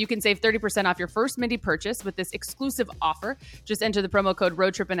trippers. You can save 30% off your first Mendi purchase with this exclusive offer. Just enter the promo code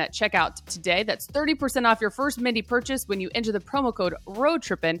ROADTRIPPIN at checkout today. That's 30% off your first Mendi purchase when you enter the promo code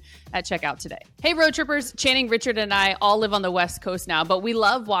ROADTRIPPIN at checkout today. Hey, road trippers. Channing, Richard, and I all live on the West Coast now, but we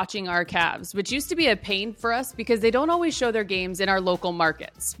love watching our Cavs, which used to be a pain for us because they don't always show their games in our local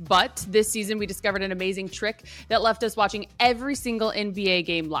markets. But this season, we discovered an amazing trick that left us watching every single NBA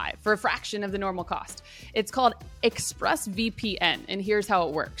game live for a fraction of the normal cost. It's called ExpressVPN, and here's how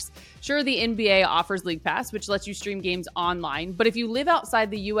it works. Sure, the NBA offers League Pass, which lets you stream games online, but if you live outside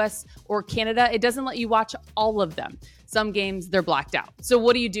the US or Canada, it doesn't let you watch all of them. Some games, they're blacked out. So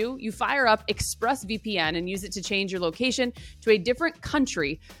what do? You fire up ExpressVPN and use it to change your location to a different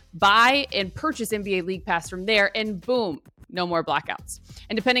country, buy and purchase NBA League Pass from there, and boom, no more blackouts.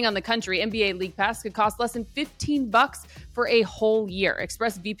 And depending on the country, NBA League Pass could cost less than $15 for a whole year.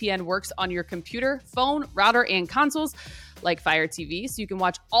 ExpressVPN works on your computer, phone, router, and consoles like Fire TV, so you can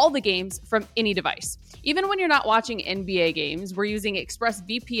watch all the games from any device. Even when you're not watching NBA games, we're using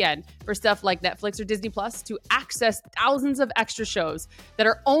ExpressVPN for stuff like Netflix or Disney Plus to access thousands of extra shows that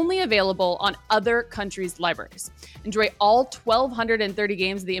are only available on other countries' libraries. Enjoy all 1,230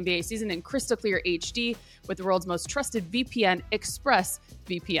 games of the NBA season in crystal clear HD with the world's most trusted VPN,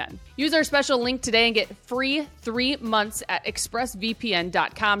 ExpressVPN. Use our special link today and get free 3 months at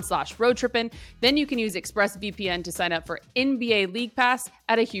expressvpn.com/roadtrippin. Then you can use ExpressVPN to sign up for NBA League Pass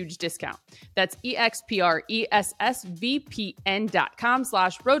at a huge discount. That's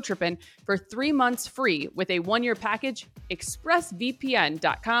expressvpn.com/roadtrippin for 3 months free with a 1-year package.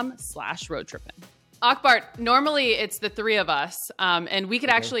 expressvpn.com/roadtrippin. Akbar, normally it's the three of us, and we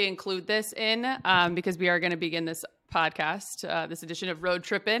could actually include this in because we are going to begin this podcast, this edition of Road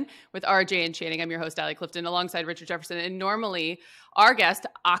Trippin' with RJ and Channing. I'm your host, Allie Clifton, alongside Richard Jefferson. And normally our guest,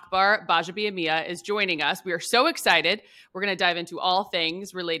 Akbar Gbajabiamila, is joining us. We are so excited. We're going to dive into all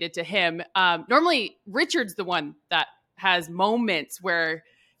things related to him. Normally, Richard's the one that has moments where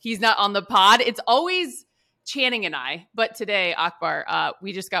he's not on the pod. It's always Channing and I, but today, Akbar,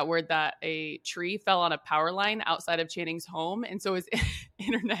 we just got word that a tree fell on a power line outside of Channing's home, and so his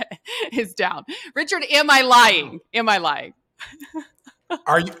internet is down. Richard, am I lying? Am I lying?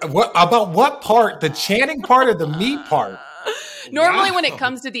 Are you? What about what part? The Channing part or the me part? Normally, when it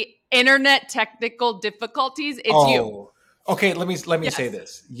comes to the internet technical difficulties, it's you. Okay, let me say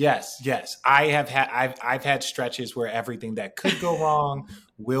this. Yes. I've had stretches where everything that could go wrong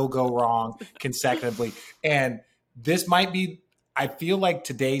will go wrong consecutively. And this might be, I feel like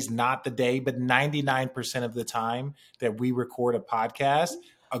today's not the day, but 99% of the time that we record a podcast,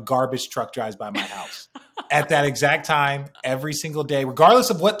 a garbage truck drives by my house at that exact time every single day, regardless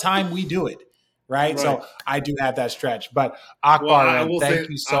of what time we do it. Right? So I do have that stretch. But Akbar, thank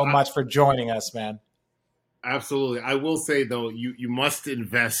you so much for joining us, man. Absolutely. I will say, though, you must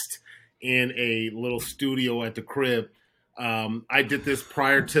invest in a little studio at the crib. I did this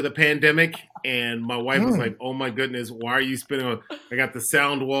prior to the pandemic, and my wife was like, oh, my goodness, why are you spending on – I got the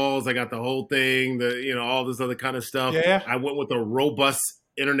sound walls. I got the whole thing, all this other kind of stuff. Yeah. I went with a robust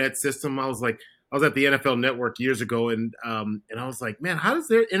internet system. I was at the NFL Network years ago, and I was like, man, how does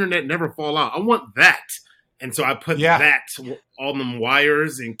their internet never fall out? I want that. And so I put that, all them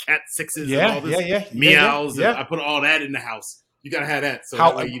wires and Cat 6s and all this meows. And I put all that in the house. You got to have that. So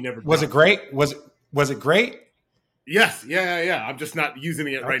that way you never. Was it great? Was it great? Yes. Yeah. I'm just not using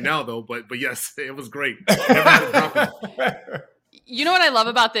it right now, though. But yes, it was great. Never had a drop. You know what I love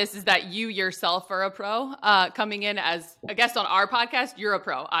about this is that you yourself are a pro. Coming in as a guest on our podcast, you're a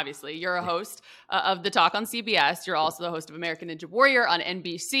pro, obviously. You're a host of The Talk on CBS. You're also the host of American Ninja Warrior on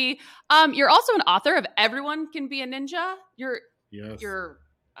NBC. You're also an author of Everyone Can Be a Ninja. You're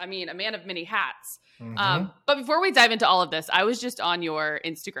a man of many hats. Mm-hmm. But before we dive into all of this, I was just on your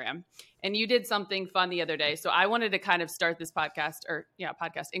Instagram, and you did something fun the other day. So I wanted to kind of start this podcast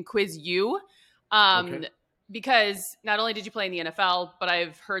and quiz you. Okay. Because not only did you play in the NFL, but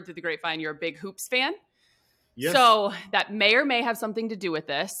I've heard through the grapevine you're a big hoops fan. Yes. So that may or may have something to do with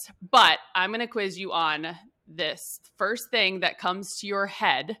this. But I'm going to quiz you on this first thing that comes to your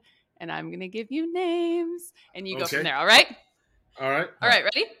head. And I'm going to give you names. And you go from there, all right? All right. All right,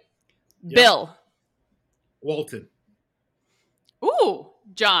 ready? Yep. Bill. Walton. Ooh,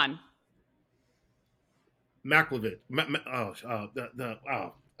 John. Makovich. Makovich.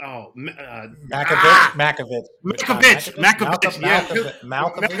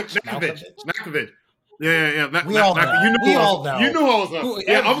 Yeah. We all know. You know. You knew I was up.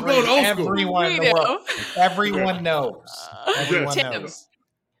 Yeah, I'm going old school. Everyone in the world. Everyone knows. Everyone knows.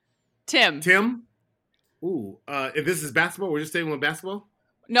 Tim. Ooh. If this is basketball, we're just staying with basketball?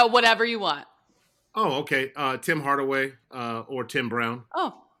 No, whatever you want. Oh, okay. Tim Hardaway or Tim Brown.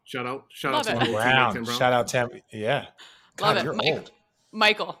 Oh. Shout out to Tim Brown. Shout out Tim. Yeah. God, love it. You're old.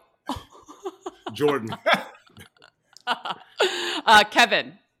 Michael. Jordan.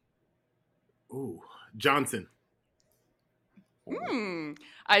 Kevin. Ooh. Johnson.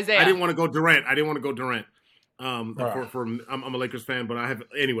 Isaiah. I didn't want to go Durant. I'm a Lakers fan, but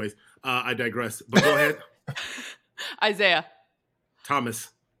anyways, I digress. But go ahead. Isaiah.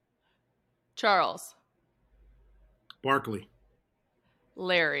 Thomas. Charles. Barkley.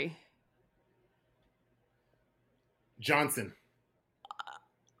 Larry. Johnson.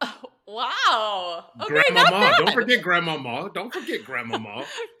 Wow. Okay, Grandmama. Don't forget Grandmama.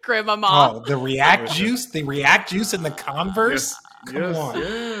 Grandmama. Oh, the React juice and the Converse.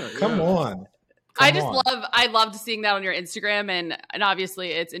 Yes. Come on. I loved seeing that on your Instagram, and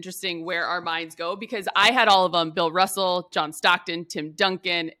obviously it's interesting where our minds go, because I had all of them: Bill Russell, John Stockton, Tim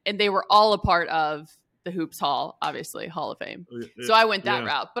Duncan, and they were all a part of the Hoops Hall, obviously Hall of Fame. So I went that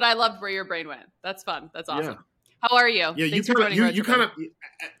route, but I loved where your brain went. That's fun. That's awesome. Yeah. How are you? Yeah,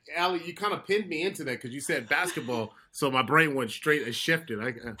 Allie, you kind of pinned me into that because you said basketball, so my brain went straight and shifted.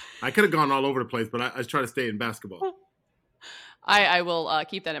 I could have gone all over the place, but I was trying to stay in basketball. I will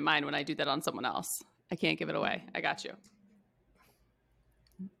keep that in mind when I do that on someone else. I can't give it away. I got you.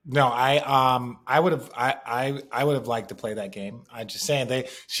 No, I would have liked to play that game. I'm just saying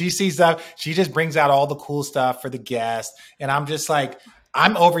she sees that, she just brings out all the cool stuff for the guest, and I'm just like,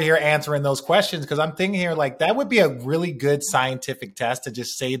 I'm over here answering those questions because I'm thinking here like that would be a really good scientific test to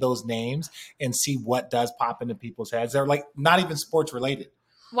just say those names and see what does pop into people's heads. They're like not even sports related.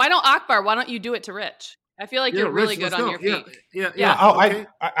 Why don't you do it to Rich? I feel like you're really good on your feet. Yeah. Oh, okay.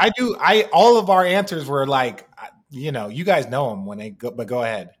 I do. All of our answers were like you guys know him when they go, but go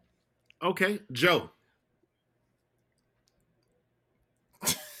ahead. Okay, Joe.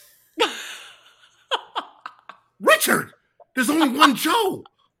 Richard, there's only one Joe.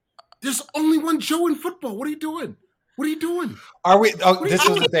 There's only one Joe in football. What are you doing? What are you doing? Are we? Oh, this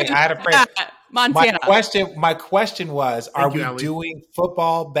was the thing. I had a friend. Montana. My question was: Are we Allie. doing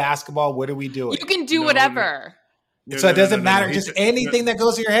football, basketball? What are we doing? You can do whatever. So it doesn't matter. Just anything that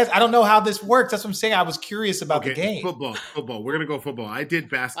goes to your head. I don't know how this works. That's what I'm saying. I was curious about the game. Football. We're gonna go football. I did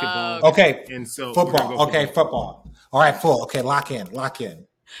basketball. Okay. And so football. Go okay, football. All right, full. Okay, lock in. Okay,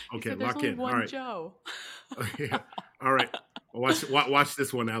 There's lock only in. one All right. Joe. Yeah. All right. Watch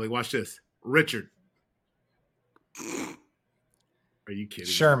this one, Allie. Watch this. Richard. Are you kidding?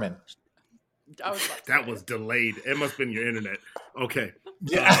 Sherman. That was delayed. It must have been your internet. Okay.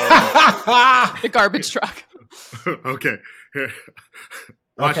 Yeah. The garbage truck. Okay. Here.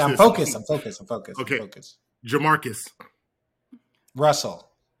 Watch Okay, I'm this. focused. Okay. I'm focused. Jamarcus. Russell.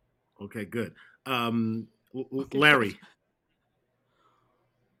 Okay, good. Larry.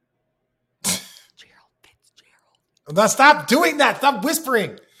 Now stop doing that. Stop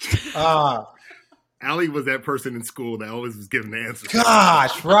whispering. Allie was that person in school that always was giving the answers.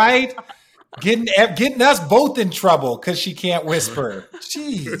 Gosh, right? Getting us both in trouble because she can't whisper.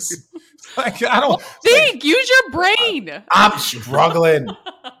 Jeez. Like, I don't Think. Use your brain. I'm struggling.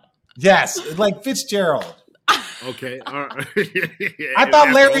 Yes, like Fitzgerald. Okay. All right. I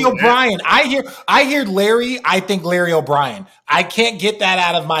thought Larry O'Brien. I hear Larry. I think Larry O'Brien. I can't get that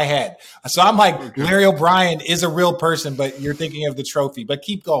out of my head. So I'm like, okay. Larry O'Brien is a real person, but you're thinking of the trophy. But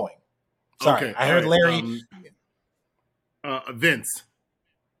keep going. Sorry, okay. I heard Larry. Vince.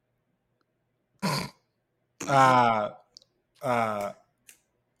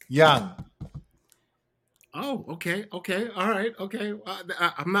 Young. Oh, okay. All right. Okay.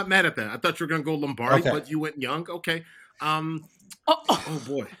 I'm not mad at that. I thought you were going to go Lombardi, but you went Young. Okay. Oh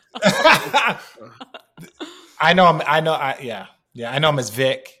boy. I know him. I know him as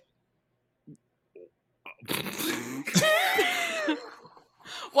Vic.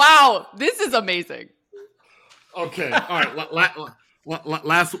 Wow, this is amazing. Okay. All right. Last one.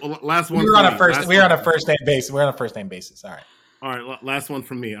 We're on a first name basis. We're on a first name basis. All right. All right, last one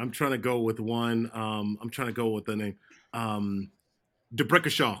from me. I'm trying to go with one. I'm trying to go with the name.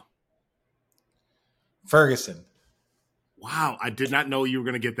 DeBrickashaw. Ferguson. Wow, I did not know you were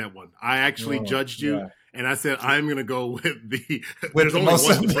going to get that one. I actually judged you, and I said I'm going to go with the. There's only one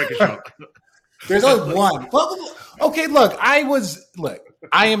DeBrickashaw. There's only one. Well, okay, look, I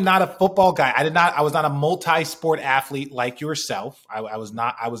am not a football guy. I was not a multi-sport athlete like yourself. I was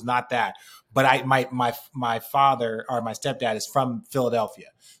not that. But my father or my stepdad is from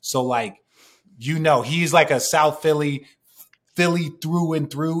Philadelphia. So like, he's like a South Philly through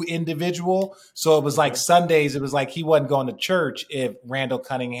and through individual. So it was like Sundays, it was like he wasn't going to church if Randall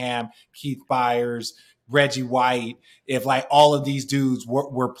Cunningham, Keith Byers, Reggie White, if like all of these dudes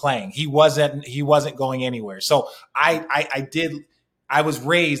were playing. He wasn't going anywhere. So I was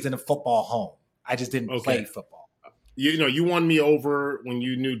raised in a football home. I just didn't play football. You won me over when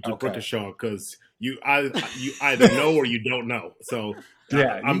you knew DeBrickashaw because you either know or you don't know. So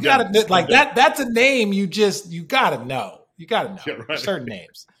yeah, you gotta like that. That's a name you gotta know. You gotta know right. certain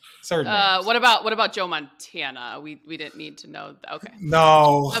names. What about Joe Montana? We didn't need to know. Okay.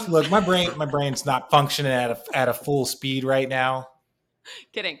 No, look, my brain's not functioning at a full speed right now.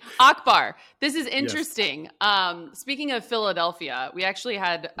 Kidding. Akbar, this is interesting. Yes. Speaking of Philadelphia, we actually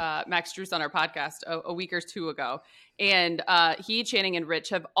had Max Struess on our podcast a week or two ago, and he, Channing, and Rich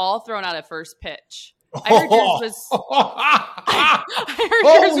have all thrown out a first pitch. I heard yours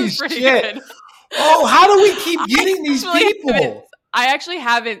was pretty good. Oh, how do we keep getting these people? I actually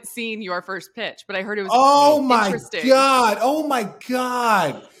haven't seen your first pitch, but I heard it was interesting. Oh my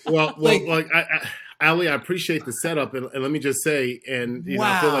God. Well, Allie, I appreciate the setup, and let me just say, and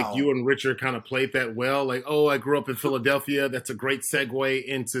I feel like you and Richard kind of played that well. Like, I grew up in Philadelphia. That's a great segue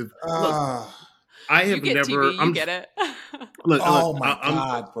into. Look, I have you get never. TV, you get it.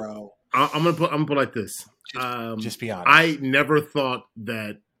 God, bro! I'm gonna put it like this. Just be honest. I never thought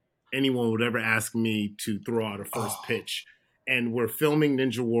that anyone would ever ask me to throw out a first pitch. And we're filming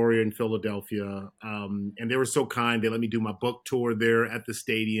Ninja Warrior in Philadelphia, and they were so kind. They let me do my book tour there at the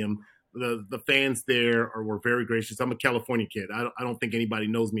stadium. The fans there were very gracious. I'm a California kid. I don't think anybody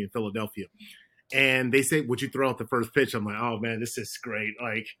knows me in Philadelphia. And they say, "Would you throw out the first pitch?" I'm like, "Oh man, this is great!"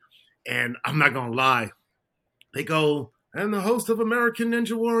 Like, and I'm not gonna lie. They go, "And the host of American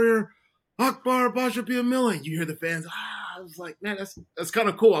Ninja Warrior, Akbar Gbajabiamila." You hear the fans. I was like, man, that's kind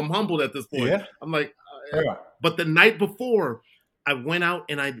of cool. I'm humbled at this point. Yeah. I'm like, but the night before, I went out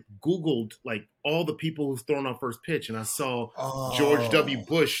and I Googled like all the people who's thrown on first pitch, and I saw George W.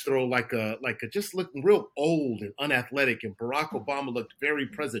 Bush throw like a just looking real old and unathletic, and Barack Obama looked very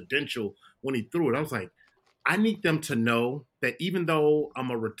presidential when he threw it. I was like, I need them to know that even though I'm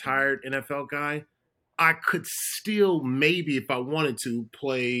a retired NFL guy, I could still maybe, if I wanted to,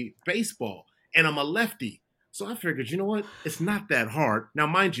 play baseball, and I'm a lefty. So I figured, you know what? It's not that hard. Now,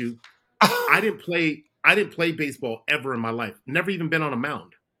 mind you, I didn't play baseball ever in my life. Never even been on a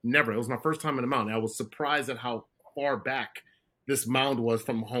mound. Never. It was my first time in a mound. I was surprised at how far back this mound was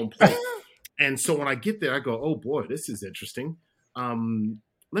from home plate. And so when I get there, I go, oh boy, this is interesting.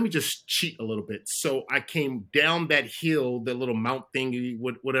 Let me just cheat a little bit. So I came down that hill, the little mount thingy,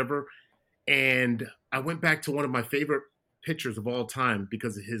 whatever, and I went back to one of my favorite pitchers of all time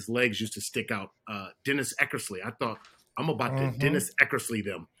because his legs used to stick out, Dennis Eckersley. I thought, I'm about to Dennis Eckersley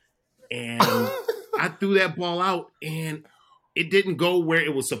them. And I threw that ball out, and it didn't go where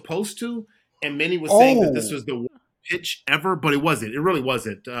it was supposed to. And many were saying that this was the worst pitch ever, but it wasn't. It really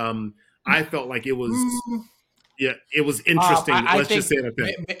wasn't. I felt like it was it was interesting. Let's just say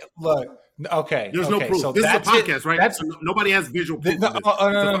that. Look, okay. There's no proof. So this is a podcast, right? So nobody has visual proof.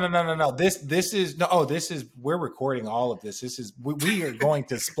 No. This is we're recording all of this. This is we are going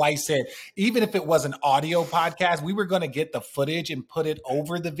to splice in. Even if it was an audio podcast, we were going to get the footage and put it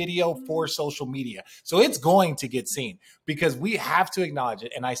over the video for social media. So it's going to get seen because we have to acknowledge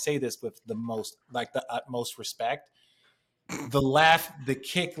it. And I say this with the utmost respect. The left, the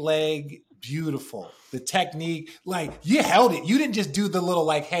kick leg, beautiful. The technique, like you held it. You didn't just do the little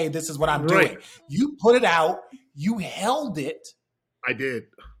like, hey, this is what I'm doing. You put it out. You held it. I did.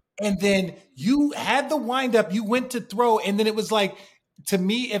 And then you had the wind up. You went to throw. And then it was like, to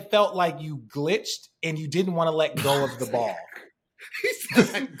me, it felt like you glitched and you didn't want to let go of the ball.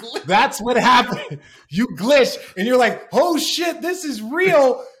 That's what happened. You glitched and you're like, oh shit, this is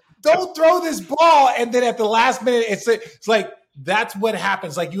real. Don't throw this ball. And then at the last minute, it's like, that's what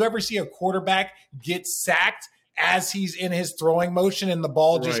happens. Like you ever see a quarterback get sacked as he's in his throwing motion and the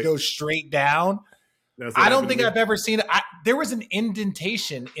ball just goes straight down? I don't think I've ever seen it. There was an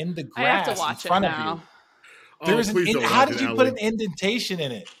indentation in the grass in front of you. There was how did you put an indentation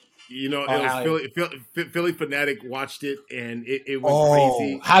in it? You know, it was Philly Fanatic watched it, and it was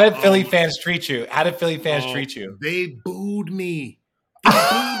crazy. How did Philly fans treat you? They booed me.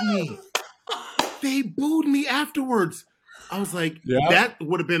 They booed me afterwards. I was like, that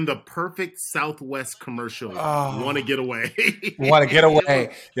would have been the perfect Southwest commercial. Want to get away. Want to get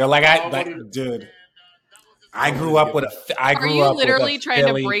away. You're like, dude. I grew up with a. Are you literally trying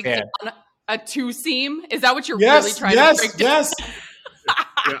to break down a two seam? Is that what you're really trying to break down? Yes.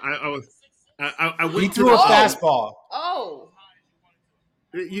 Yeah, I was. I went. He threw a fastball. Oh.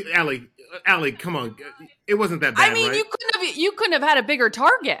 Allie, come on. It wasn't that bad. I mean, right? you couldn't have had a bigger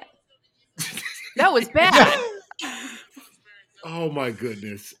target. That was bad. Oh my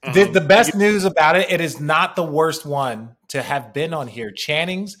goodness. The best news about it, it is not the worst one to have been on here.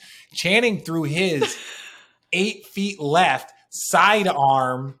 Channing threw his 8 feet left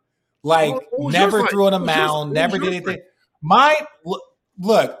sidearm, like never threw on a mound, never did anything.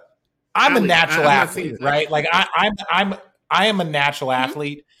 Look, I'm a natural athlete, right? Like I am a natural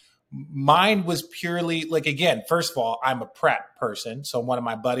athlete. Mine was purely like, again, first of all, I'm a prep person. So one of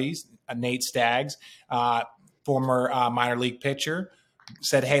my buddies, Nate Staggs, former minor league pitcher,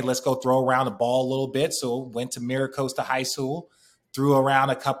 said, hey, let's go throw around the ball a little bit. So went to Miracosta High School, threw around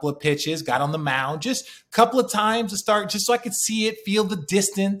a couple of pitches, got on the mound, just a couple of times to start, just so I could see it, feel the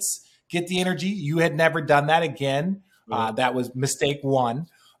distance, get the energy. You had never done that again. That was mistake one.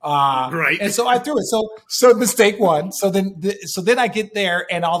 Right. And so I threw it. So mistake one. So then I get there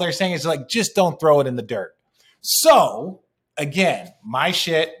and all they're saying is like, just don't throw it in the dirt. So again, my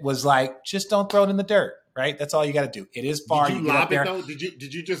shit was like, just don't throw it in the dirt. Right? That's all you got to do. It is far. Did you lob it though?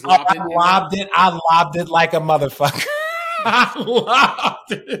 Did you just lob it? I lobbed it like a motherfucker. I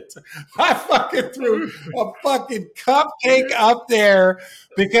lobbed it. I fucking threw a fucking cupcake up there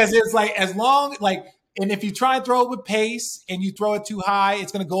because it's like, as long, like, and if you try and throw it with pace and you throw it too high,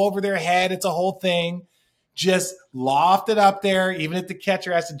 it's going to go over their head. It's a whole thing. Just loft it up there, even if the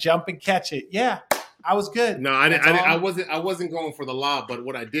catcher has to jump and catch it. Yeah, I was good. No, I wasn't going for the lob, but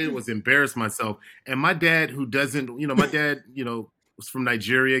what I did was embarrass myself. And my dad, who doesn't, my dad, was from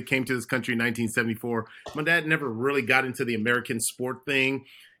Nigeria, came to this country in 1974. My dad never really got into the American sport thing.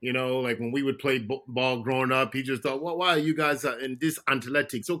 Like when we would play ball growing up, he just thought, well, why are you guys in this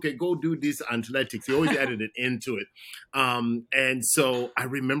athletics? Okay, go do this athletics. He always added it into it. And so I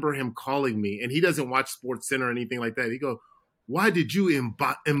remember him calling me, and he doesn't watch Sports Center or anything like that. He goes, why did you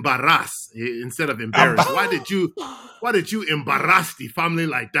embarrass instead of embarrass? Why did you embarrass the family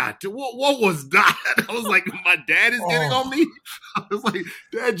like that? What was that? I was like, my dad is getting on me. I was like,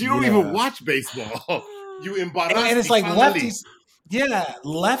 Dad, you don't even watch baseball. You embarrass and it's the like family. lefties. Yeah,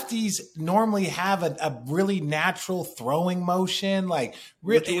 lefties normally have a really natural throwing motion. Like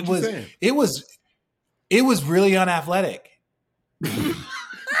it was really unathletic.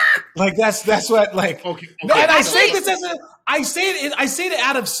 Like that's what like. Okay. No, and I say this as I say it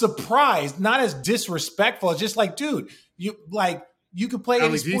out of surprise, not as disrespectful. It's just like, dude, you could play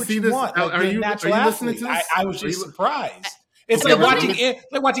any sport you want. Like, are you listening to this? I was just surprised. It's like watching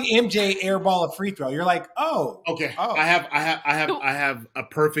MJ airball a free throw. You're like, oh, okay. Oh. I have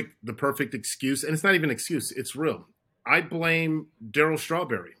the perfect excuse, and it's not even an excuse. It's real. I blame Darryl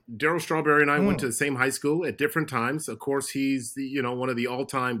Strawberry. Darryl Strawberry and I went to the same high school at different times. Of course, he's one of the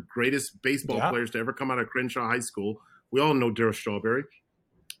all-time greatest baseball players to ever come out of Crenshaw High School. We all know Darryl Strawberry.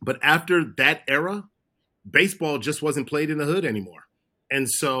 But after that era, baseball just wasn't played in the hood anymore. And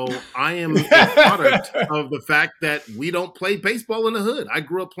so I am a product of the fact that we don't play baseball in the hood. I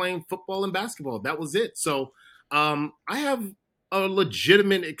grew up playing football and basketball. That was it. So I have a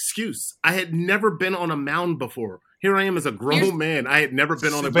legitimate excuse. I had never been on a mound before. Here I am as a grown man. I had never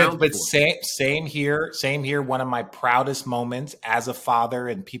been on a mound before. But same here. One of my proudest moments as a father,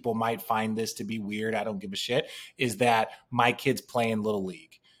 and people might find this to be weird, I don't give a shit, is that my kids play in Little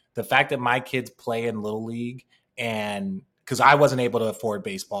League. The fact that my kids play in Little League, and because I wasn't able to afford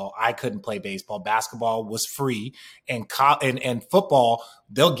baseball, I couldn't play baseball. Basketball was free, and football,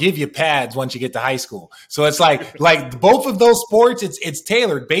 they'll give you pads once you get to high school. So it's like both of those sports, it's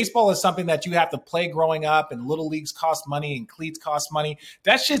tailored. Baseball is something that you have to play growing up, and little leagues cost money and cleats cost money.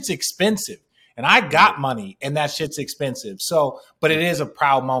 That shit's expensive. And I got money, and that shit's expensive. So, but it is a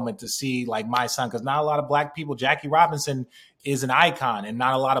proud moment to see like my son, because not a lot of black people, Jackie Robinson is an icon, and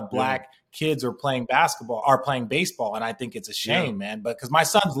not a lot of black kids are playing baseball. And I think it's a shame, man, but because my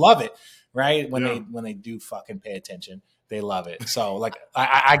sons love it, right? When they do fucking pay attention, they love it. So like,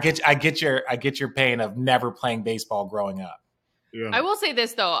 I get your pain of never playing baseball growing up. Yeah. I will say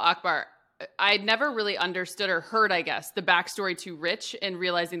this though, Akbar, I never really understood or heard, I guess, the backstory to Rich and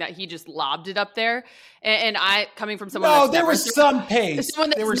realizing that he just lobbed it up there. And I, coming from someone that's there was some pace.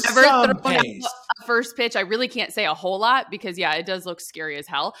 There was never thrown out a first pitch, I really can't say a whole lot because, it does look scary as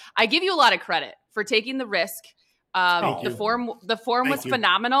hell. I give you a lot of credit for taking the risk. The form was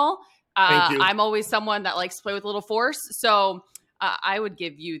phenomenal. I'm always someone that likes to play with a little force. So I would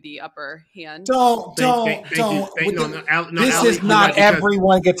give you the upper hand. Don't. This is not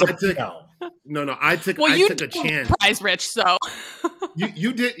everyone gets a No, I took a chance. Prize, Rich. So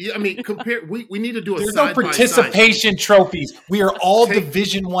you did. I mean, compare. We need to do a. There's no participation trophies. We are all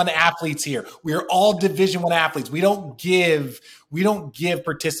Division I athletes here. We are all Division I athletes. We don't give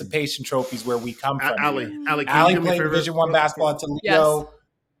participation trophies where we come from. Allie played Division I basketball at Toledo.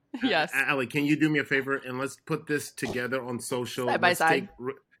 Yes. Allie, can you do me a favor and let's put this together on social side by side.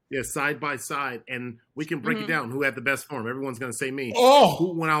 Side by side, and we can break it down. Who had the best form? Everyone's going to say me. Oh,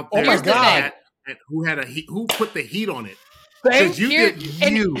 who went out there? Oh my God! And who had who put the heat on it? Thank you.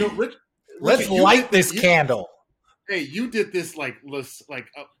 Let's light this candle. Hey, you did this like a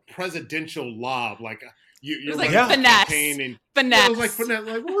presidential lob, like you're like finesse. And, finesse. It was like finesse.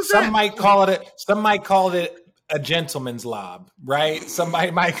 Like what was Some that? might call it a gentleman's lob, right?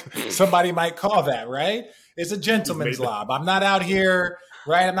 Somebody might call that, right? It's a gentleman's lob. I'm not out here.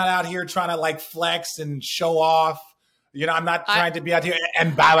 Right, I'm not out here trying to like flex and show off. I'm not trying to be out here and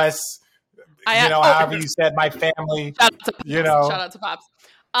embarrass. However you said my family. Shout out to Pops.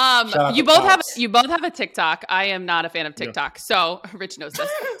 You both have a TikTok. I am not a fan of TikTok, so Rich knows this.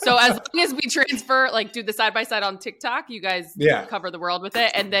 So as long as we transfer, like, do the side by side on TikTok, you guys cover the world with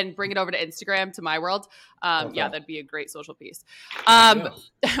it, and then bring it over to Instagram to my world. That'd be a great social piece.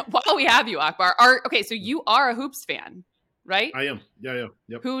 While we have you, Akbar, so you are a hoops fan. Right? I am. Yeah.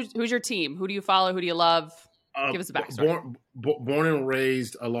 Yep. Who's your team? Who do you follow? Who do you love? Give us a backstory. Born and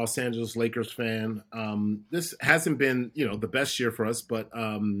raised a Los Angeles Lakers fan. This hasn't been, the best year for us, but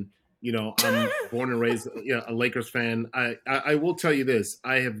I'm born and raised a Lakers fan. I will tell you this.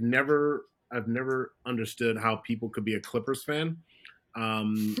 I've never understood how people could be a Clippers fan.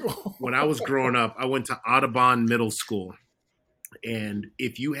 When I was growing up, I went to Audubon Middle School, and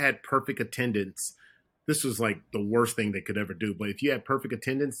if you had perfect attendance, this was like the worst thing they could ever do. But if you had perfect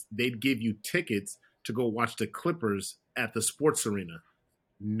attendance, they'd give you tickets to go watch the Clippers at the sports arena.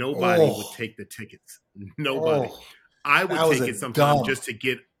 Nobody would take the tickets. Nobody. I would take it sometimes just to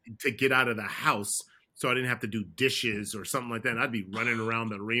get out of the house so I didn't have to do dishes or something like that. And I'd be running around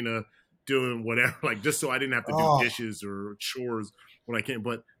the arena doing whatever, like just so I didn't have to do dishes or chores when I came.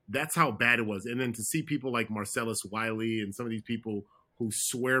 But that's how bad it was. And then to see people like Marcellus Wiley and some of these people who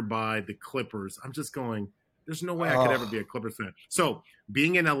swear by the Clippers, I'm just going, there's no way I could ever be a Clippers fan. So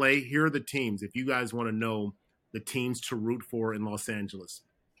being in LA, here are the teams. If you guys want to know the teams to root for in Los Angeles.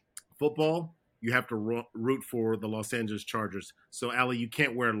 Football, you have to root for the Los Angeles Chargers. So, Ali, you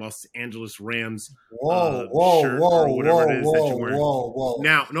can't wear Los Angeles Rams shirt or whatever it is that you're wearing.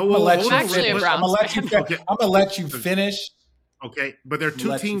 Now, no, I'm gonna let you finish. Okay, but there are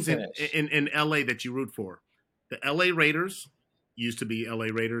two teams in LA that you root for: the LA Raiders, used to be LA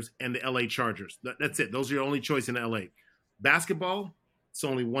Raiders, and the LA Chargers. That's it. Those are your only choice in LA. Basketball, it's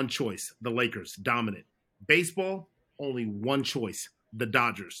only one choice: the Lakers, dominant. Baseball, only one choice: the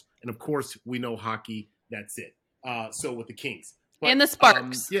Dodgers. And of course, we know hockey. That's it. So with the Kings. But, and the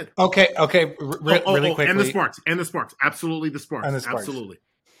Sparks. Yeah. Okay. Really quickly. And the Sparks. Absolutely the Sparks. Absolutely.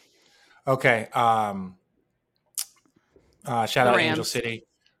 Okay. Shout out Angel City.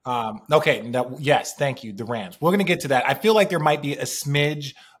 Yes, thank you. The Rams. We're going to get to that. I feel like there might be a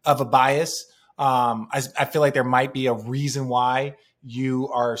smidge of a bias. I feel like there might be a reason why you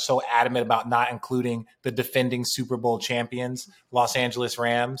are so adamant about not including the defending Super Bowl champions, Los Angeles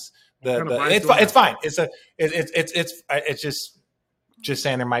Rams. It's fine. It's just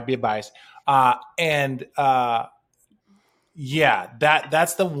saying there might be a bias. That's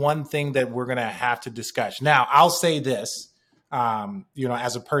the one thing that we're gonna have to discuss. Now, I'll say this,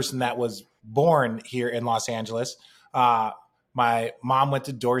 as a person that was born here in Los Angeles, my mom went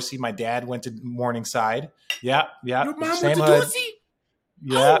to Dorsey, my dad went to Morningside. Yeah. Your mom same went to hood. Dorsey?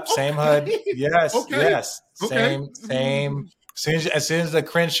 Yeah, same hood. Yes, Okay. yes. Okay. Same. As soon as the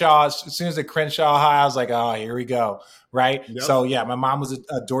Crenshaw high, I was like, oh, here we go. Right. Yep. So yeah, my mom was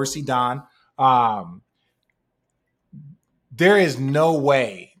a Dorsey Don. There is no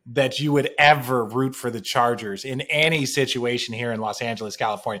way that you would ever root for the Chargers in any situation here in Los Angeles,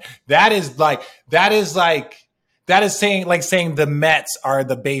 California. That is saying the Mets are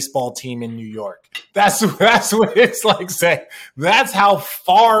the baseball team in New York. That's what it's like saying. That's how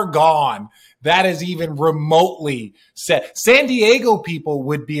far gone that is even remotely said. San Diego people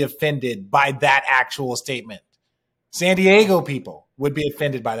would be offended by that actual statement. San Diego people would be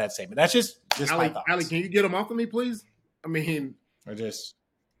offended by that statement. That's just my thoughts. Ali, can you get them off of me, please? I mean, Allie's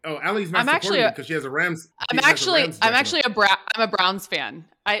not supporting because she has a Rams. I'm a Browns fan.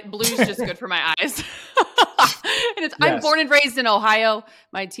 Blue's just good for my eyes. And I'm born and raised in Ohio.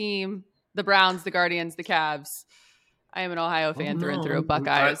 My team, the Browns, the Guardians, the Cavs. I am an Ohio fan through and through.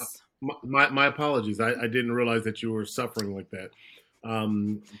 Buckeyes. My apologies. I didn't realize that you were suffering like that.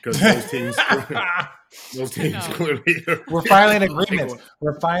 Because those teams clearly we're finally in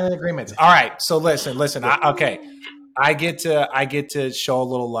agreement. All right. So listen. I get to show a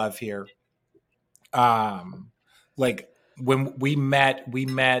little love here. Like when we met.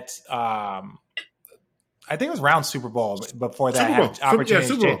 I think it was around Super Bowl. Before that, I had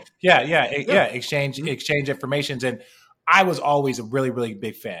opportunity. Exchange informations, and I was always a really, really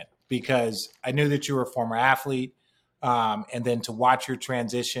big fan because I knew that you were a former athlete, and then to watch your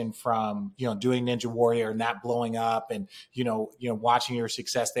transition from doing Ninja Warrior and that blowing up, and watching your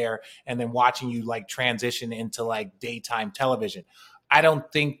success there, and then watching you like transition into like daytime television. I don't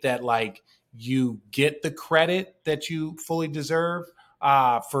think that like you get the credit that you fully deserve.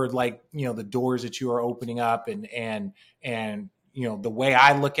 For like, the doors that you are opening up and the way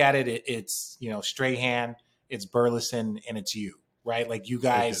I look at it, it's, Strahan, it's Burleson, and it's you, right? Like you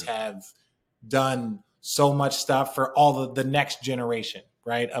guys have done so much stuff for all the next generation,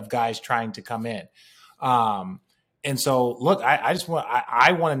 right? Of guys trying to come in. And so look,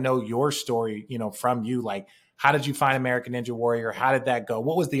 I want to know your story, from you. Like, how did you find American Ninja Warrior? How did that go?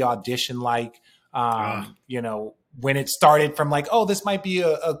 What was the audition like? When it started from like, oh, this might be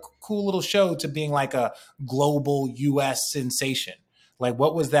a cool little show to being like a global U.S. sensation. Like,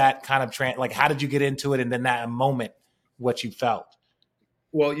 what was that kind of like, how did you get into it? And then that moment, what you felt?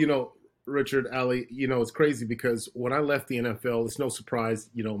 Well, Richard, Ali, it's crazy because when I left the NFL, it's no surprise,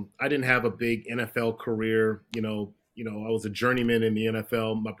 I didn't have a big NFL career. I was a journeyman in the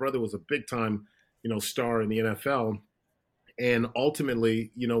NFL. My brother was a big time, star in the NFL. And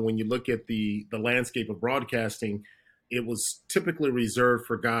ultimately, when you look at the landscape of broadcasting, it was typically reserved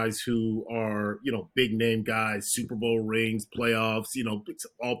for guys who are, big name guys, Super Bowl rings, playoffs,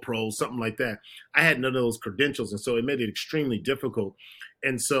 all pros, something like that. I had none of those credentials. And so it made it extremely difficult.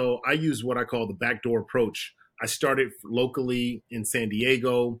 And so I used what I call the backdoor approach. I started locally in San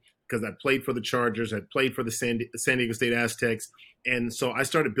Diego because I played for the Chargers. I played for the San Diego State Aztecs. And so I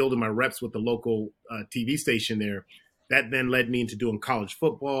started building my reps with the local TV station there. that then led me into doing college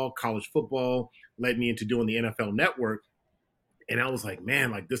football. College football led me into doing the NFL Network. And I was like, man,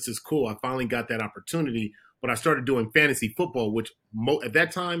 like, this is cool. I finally got that opportunity. But I started doing fantasy football, which at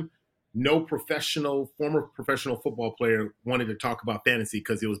that time, no former professional football player wanted to talk about fantasy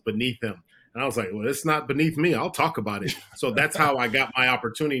because it was beneath them. And I was like, well, it's not beneath me. I'll talk about it. So that's how I got my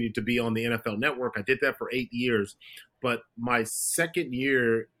opportunity to be on the NFL Network. I did that for 8 years. But my second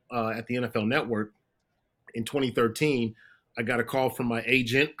year at the NFL Network in 2013, I got a call from my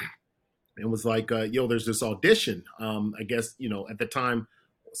agent and was like, yo, there's this audition. I guess, at the time,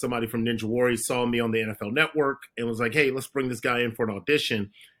 somebody from Ninja Warrior saw me on the NFL Network and was like, hey, let's bring this guy in for an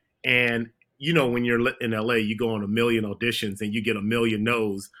audition. And, when you're in LA, you go on a million auditions and you get a million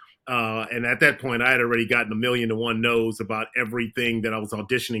no's. And at that point, I had already gotten 1,000,001 no's about everything that I was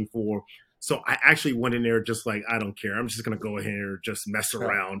auditioning for. So I actually went in there just like, I don't care. I'm just going to go ahead and just mess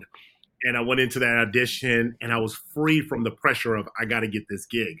around. And I went into that audition and I was free from the pressure of, I got to get this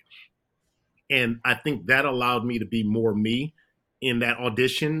gig. And I think that allowed me to be more me in that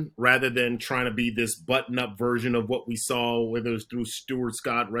audition rather than trying to be this button-up version of what we saw, whether it's through Stuart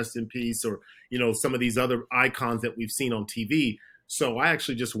Scott, rest in peace, or, some of these other icons that we've seen on TV. So I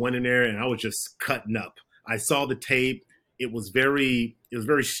actually just went in there and I was just cutting up. I saw the tape. It was very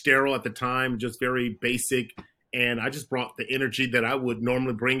sterile at the time, just very basic. And I just brought the energy that I would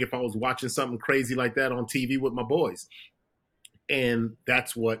normally bring if I was watching something crazy like that on TV with my boys. And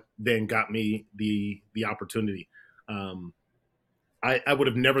that's what then got me the opportunity. I would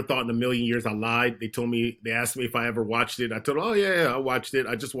have never thought in a million years. I lied. They asked me if I ever watched it. I told them, oh, yeah, I watched it.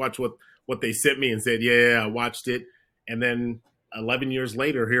 I just watched what they sent me and said, yeah, I watched it. And then 11 years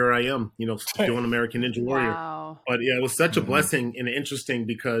later, here I am, doing American Ninja Warrior. Wow. But yeah, it was such a blessing and interesting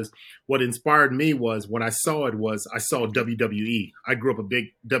because what inspired me was when I saw WWE. I grew up a big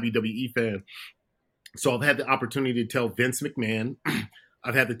WWE fan. So I've had the opportunity to tell Vince McMahon.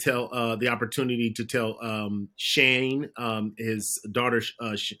 I've had the opportunity to tell Shane, his daughter,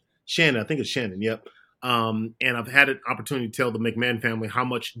 Shannon, I think it's Shannon, yep. And I've had an opportunity to tell the McMahon family how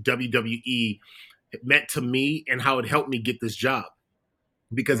much WWE meant to me and how it helped me get this job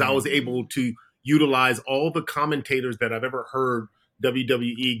because I was able to utilize all the commentators that I've ever heard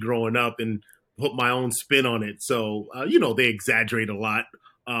WWE growing up and put my own spin on it. So, they exaggerate a lot.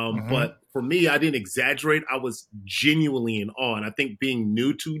 But for me, I didn't exaggerate. I was genuinely in awe. And I think being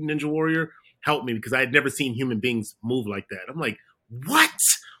new to Ninja Warrior helped me because I had never seen human beings move like that. I'm like, what?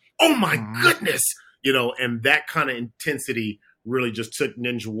 Oh my goodness. And that kind of intensity really just took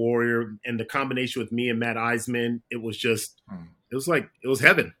Ninja Warrior and the combination with me and Matt Eisman. It was just, it was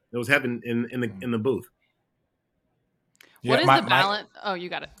heaven. It was heaven in the booth. What is the balance? Oh, you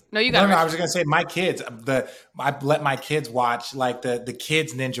got it. No, you got it. No, I was going to say my kids, I let my kids watch like the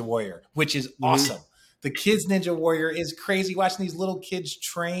kids Ninja Warrior, which is awesome. The kids Ninja Warrior is crazy watching these little kids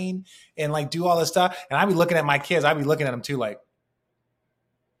train and like do all this stuff. And I be looking at my kids. I be looking at them too. Like,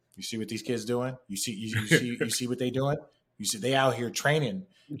 you see what these kids doing? You see what they doing? You see, they out here training.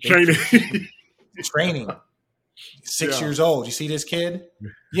 Training. 6 years old. You see this kid?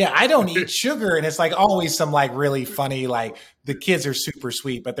 Yeah, I don't eat sugar. And it's like always some like really funny, like the kids are super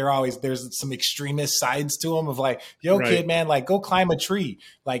sweet, but there's some extremist sides to them of like, yo, kid, man, like go climb a tree.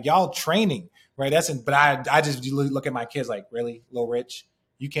 Like y'all training, right? But I just look at my kids like, really, Lil Rich?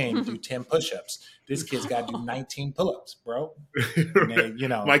 You can't even do 10 push-ups. This kid's got to do 19 pull-ups, bro. And they,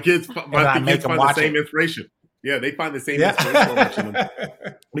 my kids find the same inspiration. Yeah, they find the same inspiration watching them.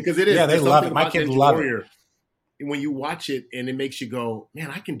 Because it is. Yeah, they love it. My kids love it. When you watch it and it makes you go, man,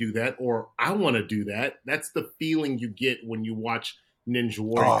 I can do that, or I want to do that. That's the feeling you get when you watch Ninja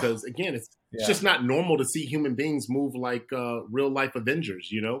Warrior. Because again, it's just not normal to see human beings move like real life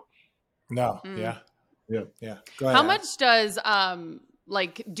Avengers, No. Yeah. Go ahead. How much does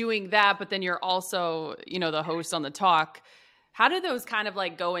like doing that, but then you're also, the host on the talk. How do those kind of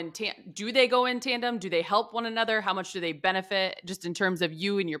like go in do they go in tandem? Do they help one another? How much do they benefit just in terms of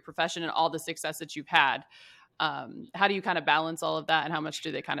you and your profession and all the success that you've had? How do you kind of balance all of that and how much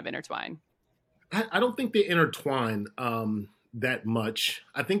do they kind of intertwine? I don't think they intertwine that much.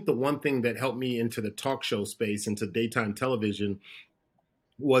 I think the one thing that helped me into the talk show space, into daytime television,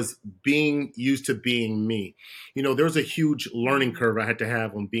 was being used to being me. There was a huge learning curve I had to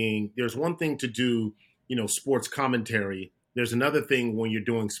have on there's one thing to do, sports commentary. There's another thing when you're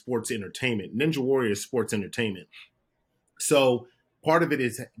doing sports entertainment. Ninja Warrior is sports entertainment. So part of it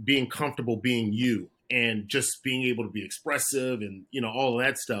is being comfortable being you and just being able to be expressive and, all of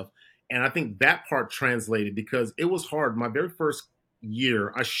that stuff. And I think that part translated because it was hard. My very first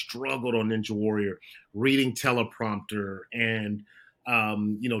year, I struggled on Ninja Warrior, reading teleprompter and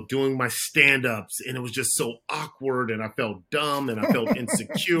doing my stand-ups, and it was just so awkward, and I felt dumb, and I felt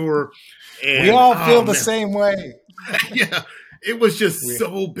insecure. And we all feel the same way. Yeah, it was just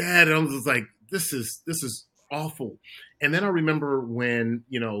so bad. And I was just like, this is awful. And then I remember when,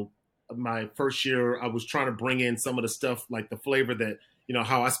 my first year, I was trying to bring in some of the stuff, like the flavor that,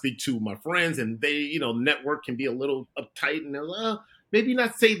 how I speak to my friends, and they, network can be a little uptight, and they're like, maybe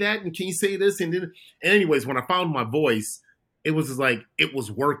not say that, and can you say this? And anyways, when I found my voice, it was like, it was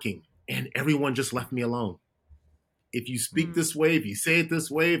working, and everyone just left me alone. If you speak this way, if you say it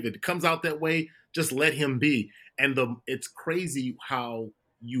this way, if it comes out that way, just let him be. And it's crazy how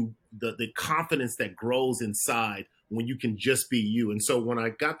the confidence that grows inside when you can just be you. And so when I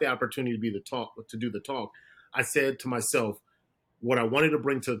got the opportunity to do the talk, I said to myself, what I wanted to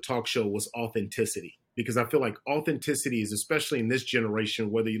bring to the talk show was authenticity, because I feel like authenticity is, especially in this generation,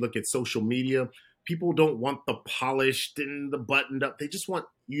 whether you look at social media, people don't want the polished and the buttoned up. They just want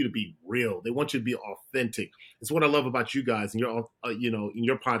you to be real. They want you to be authentic. It's what I love about you guys and your, in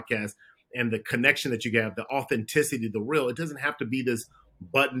your podcast, and the connection that you have, the authenticity, the real. It doesn't have to be this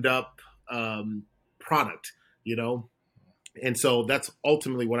buttoned up product, And so that's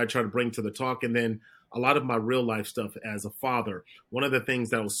ultimately what I try to bring to the talk. And then a lot of my real life stuff as a father. One of the things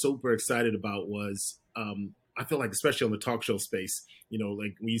that I was super excited about was, I feel like, especially on the talk show space,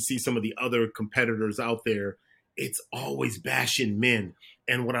 like when you see some of the other competitors out there, it's always bashing men.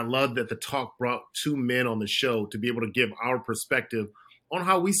 And what I love that the talk brought two men on the show to be able to give our perspective on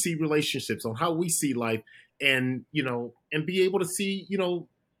how we see relationships, on how we see life, and, and be able to see,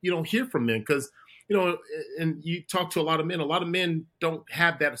 hear from men. Because, and you talk to a lot of men don't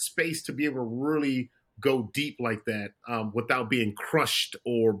have that space to be able to really go deep like that without being crushed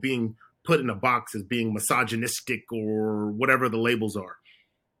or being put in a box as being misogynistic or whatever the labels are.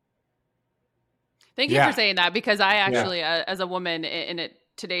 Thank you for saying that, because I actually, as a woman in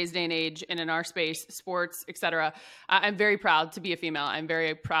today's day and age and in our space, sports, etc., I'm very proud to be a female. I'm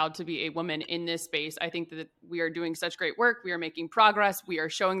very proud to be a woman in this space. I think that we are doing such great work. We are making progress. We are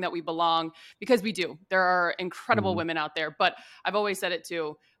showing that we belong, because we do. There are incredible women out there, but I've always said it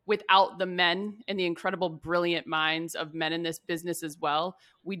too. Without the men and the incredible, brilliant minds of men in this business as well,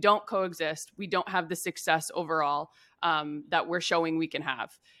 we don't coexist. We don't have the success overall that we're showing we can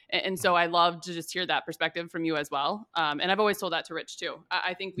have. And so I love to just hear that perspective from you as well. And I've always told that to Rich too.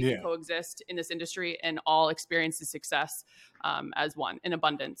 I think we can coexist in this industry and all experience the success as one in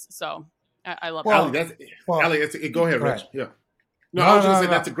abundance. So I love that. Ali, go ahead, Rich. Yeah. No, I was going to say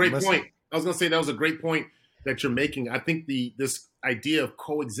that's a great point. I was going to say that was a great point that you're making. I think this idea of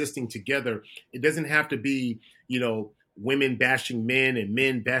coexisting together, it doesn't have to be, women bashing men and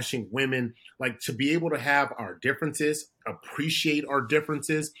men bashing women. Like, to be able to have our differences, appreciate our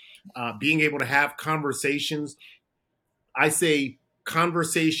differences, being able to have conversations. I say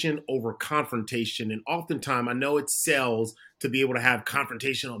conversation over confrontation. And oftentimes, I know it sells to be able to have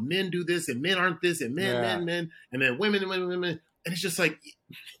confrontation on men do this and men aren't this, and men, and then women. And it's just like,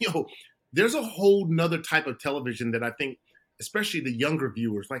 there's a whole nother type of television that I think, especially the younger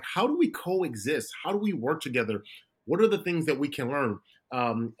viewers, like, how do we coexist? How do we work together? What are the things that we can learn?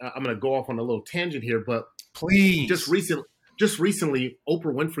 I'm going to go off on a little tangent here, but please. Just recently,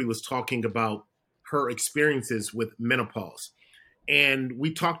 Oprah Winfrey was talking about her experiences with menopause. And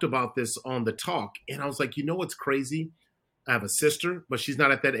we talked about this on the talk. And I was like, what's crazy? I have a sister, but she's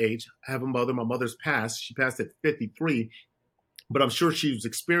not at that age. I have a mother. My mother's passed. She passed at 53. But I'm sure she was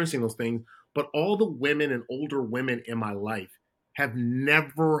experiencing those things. But all the women and older women in my life have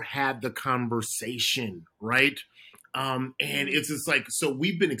never had the conversation, right? And it's just like, so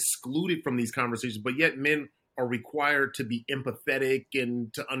we've been excluded from these conversations, but yet men are required to be empathetic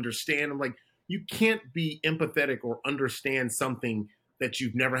and to understand. I'm like, you can't be empathetic or understand something that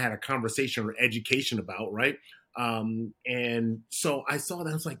you've never had a conversation or education about, right? And so I saw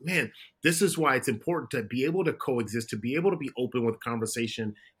that, I was like, man, this is why it's important to be able to coexist, to be able to be open with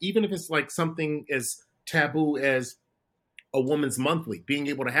conversation, even if it's like something as taboo as a woman's monthly, being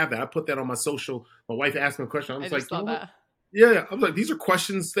able to have that. I put that on my social. My wife asked me a question. I was like, yeah, I was like, these are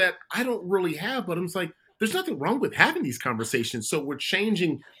questions that I don't really have, but I'm just like, there's nothing wrong with having these conversations. So we're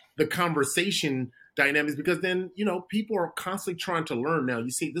changing the conversation dynamics, because then, people are constantly trying to learn now.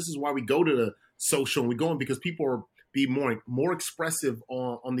 You see, this is why we go to the social and we go in, because people are being more expressive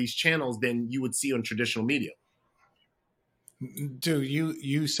on these channels than you would see on traditional media. Dude,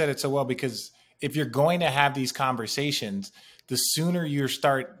 you said it so well, because if you're going to have these conversations, the sooner you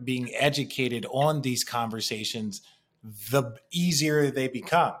start being educated on these conversations, the easier they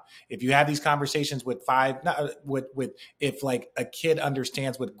become. If you have these conversations with if like a kid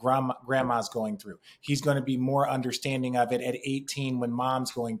understands what grandma's going through, he's going to be more understanding of it at 18 when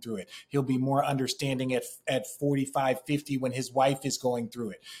mom's going through it. He'll be more understanding at 45, 50 when his wife is going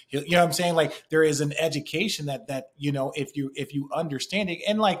through it. You know what I'm saying? Like there is an education that, you know, if you understand it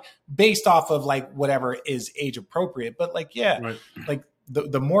and like based off of like whatever is age appropriate, but like, yeah, right. Like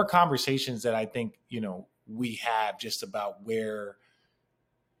the more conversations that I think, you know, we have just about where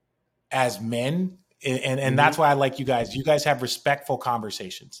as men and that's why I like you guys have respectful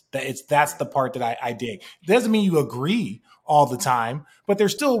conversations. That's the part that I dig. It doesn't mean you agree all the time, but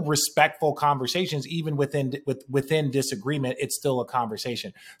there's still respectful conversations. Even within disagreement, it's still a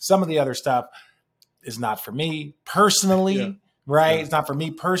conversation. Some of the other stuff is not for me personally, right? Yeah. It's not for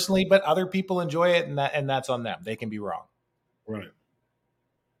me personally, but other people enjoy it, and that's on them. They can be wrong. Right.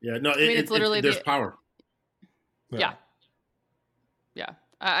 Yeah, no, it's literally there's power. Yeah. Yeah.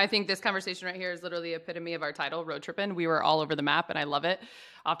 I think this conversation right here is literally the epitome of our title, Road Trippin'. We were all over the map, and I love it.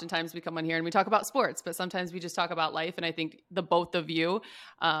 Oftentimes we come on here and we talk about sports, but sometimes we just talk about life. And I think the both of you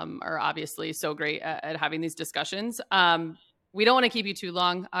are obviously so great at having these discussions. We don't want to keep you too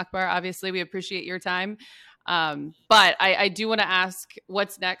long, Akbar. Obviously, we appreciate your time. But I do want to ask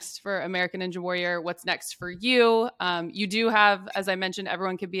what's next for American Ninja Warrior? What's next for you? You do have, as I mentioned,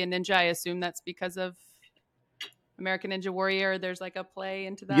 everyone can be a ninja. I assume that's because of American Ninja Warrior. There's like a play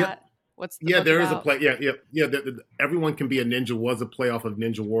into that. Yep. What's the book there about? Is a play. Yeah. Everyone can be a ninja was a play off of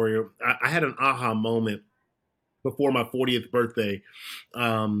Ninja Warrior. I had an aha moment before my 40th birthday.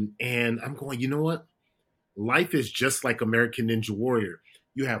 And I'm going, you know what? Life is just like American Ninja Warrior.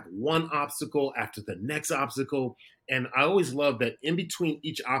 You have one obstacle after the next obstacle. And I always love that in between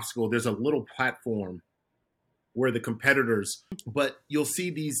each obstacle, there's a little platform where the competitors, but you'll see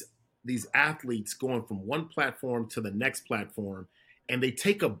these athletes going from one platform to the next platform, and they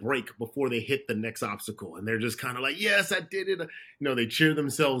take a break before they hit the next obstacle. And they're just kind of like, yes, I did it. You know, they cheer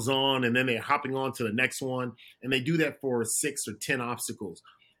themselves on, and then they're hopping on to the next one. And they do that for 6 or 10 obstacles.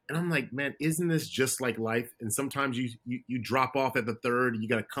 And I'm like, man, isn't this just like life? And sometimes you drop off at the third, and you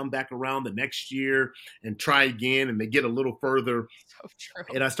got to come back around the next year and try again, and they get a little further. So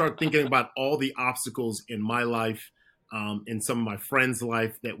true. And I start thinking about all the obstacles in my life, in some of my friends'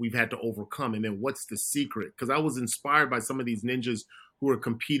 life that we've had to overcome. And then what's the secret? Because I was inspired by some of these ninjas who are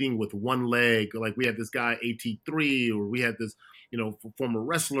competing with one leg. Like we had this guy, AT3, or we had this, you know, former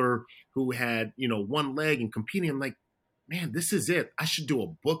wrestler who had, you know, one leg and competing. I'm like, man, this is it. I should do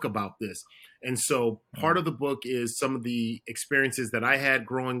a book about this. And so part of the book is some of the experiences that I had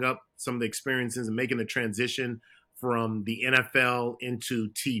growing up, some of the experiences and making the transition from the NFL into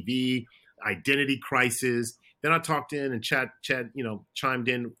TV, identity crisis. Then I talked in and Chad, you know, chimed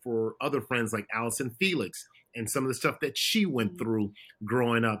in for other friends like Allison Felix and some of the stuff that she went through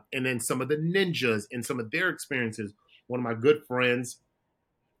growing up. And then some of the ninjas and some of their experiences. One of my good friends,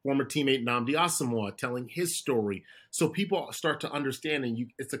 former teammate Nnamdi Asomugha, telling his story. So people start to understand,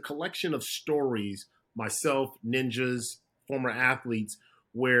 and it's a collection of stories, myself, ninjas, former athletes,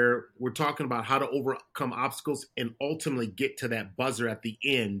 where we're talking about how to overcome obstacles and ultimately get to that buzzer at the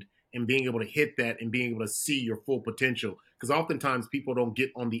end and being able to hit that and being able to see your full potential. Because oftentimes people don't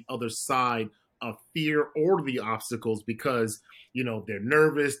get on the other side of fear or the obstacles because, you know, they're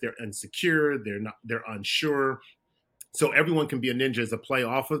nervous, they're insecure, they're unsure. So everyone can be a ninja as a play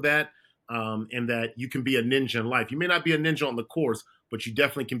off of that, and that you can be a ninja in life. You may not be a ninja on the course, but you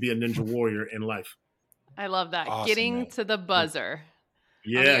definitely can be a ninja warrior in life. I love that. Awesome, getting man. To the buzzer.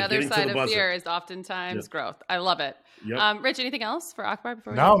 Yeah, on the other side of fear is oftentimes growth. I love it. Yep. Rich, anything else for Akbar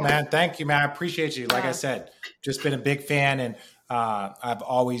before we No, man. Thank you, man. I appreciate you. Like I said, just been a big fan, and I've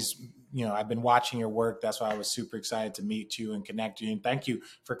always, you know, I've been watching your work. That's why I was super excited to meet you and connect you. And thank you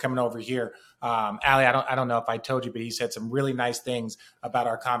for coming over here. Ali, I don't know if I told you, but he said some really nice things about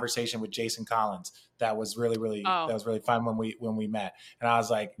our conversation with Jason Collins. That was really that was really fun when we met. And I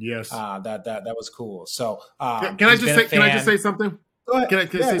was like, yes, that was cool. So can I just say something? Go ahead.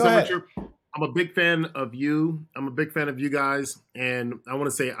 Can I say something? I'm a big fan of you. I'm a big fan of you guys. And I want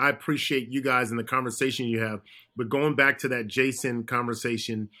to say I appreciate you guys and the conversation you have. But going back to that Jason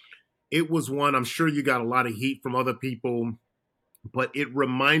conversation, it was one, I'm sure you got a lot of heat from other people, but it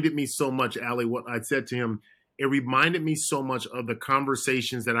reminded me so much, Ali, what I said to him, it reminded me so much of the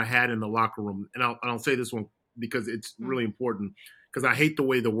conversations that I had in the locker room. And I'll say this one because it's really important, because I hate the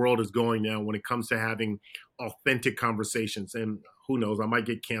way the world is going now when it comes to having authentic conversations. And who knows, I might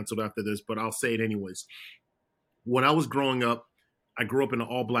get canceled after this, but I'll say it anyways. When I was growing up, I grew up in an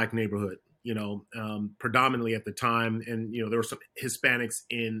all-black neighborhood. predominantly at the time. And, there were some Hispanics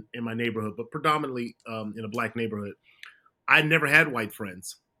in my neighborhood, but predominantly in a Black neighborhood. I never had white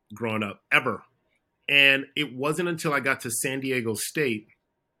friends growing up, ever. And it wasn't until I got to San Diego State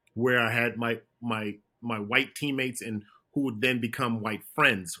where I had my white teammates and who would then become white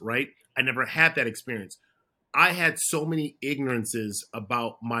friends, right? I never had that experience. I had so many ignorances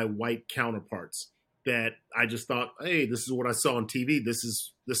about my white counterparts that I just thought, hey, this is what I saw on TV.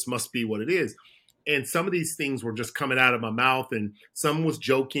 This must be what it is. And some of these things were just coming out of my mouth, and some was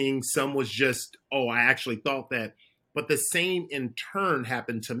joking, some was just, oh, I actually thought that. But the same in turn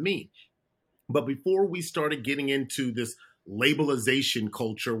happened to me. But before we started getting into this labelization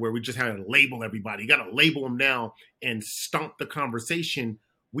culture where we just had to label everybody, you got to label them now and stomp the conversation,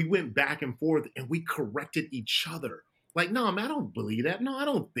 we went back and forth and we corrected each other. Like, no, man, I don't believe that. No, I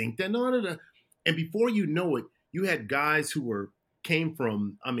don't think that. No. And before you know it, you had guys who came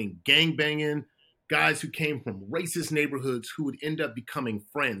from, gangbanging, guys who came from racist neighborhoods who would end up becoming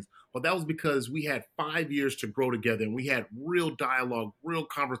friends. Well, that was because we had 5 years to grow together and we had real dialogue, real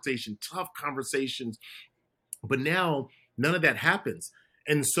conversation, tough conversations. But now none of that happens.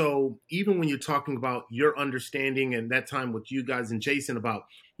 And so even when you're talking about your understanding and that time with you guys and Jason about,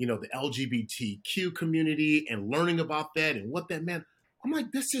 the LGBTQ community and learning about that and what that meant, I'm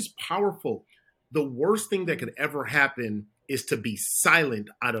like, this is powerful. The worst thing that could ever happen is to be silent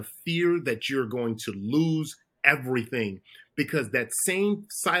out of fear that you're going to lose everything, because that same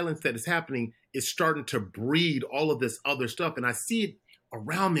silence that is happening is starting to breed all of this other stuff. And I see it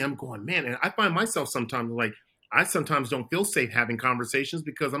around me. I'm going, man, and I find myself sometimes like, I sometimes don't feel safe having conversations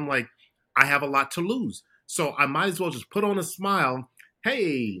because I'm like, I have a lot to lose. So I might as well just put on a smile,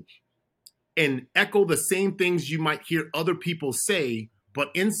 hey, and echo the same things you might hear other people say, but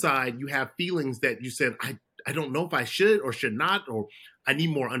inside you have feelings that you said, I don't know if I should or should not, or I need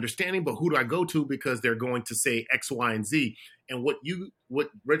more understanding, but who do I go to because they're going to say X, Y, and Z. And what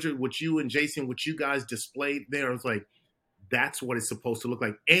Richard, what you and Jason, what you guys displayed there, was like, that's what it's supposed to look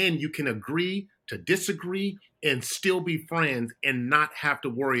like. And you can agree to disagree and still be friends and not have to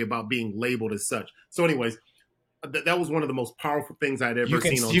worry about being labeled as such. So anyways, that was one of the most powerful things I'd ever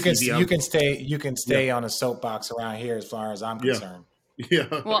seen on TV. You can stay on a soapbox around here as far as I'm concerned. Yeah.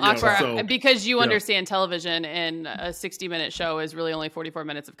 Well, Akbar, because you understand television and a 60-minute show is really only 44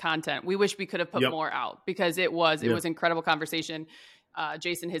 minutes of content. We wish we could have put more out because it was incredible conversation.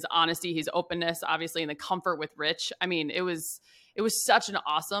 Jason, his honesty, his openness, obviously, and the comfort with Rich. I mean, it was such an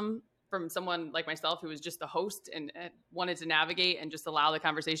awesome, from someone like myself who was just the host and wanted to navigate and just allow the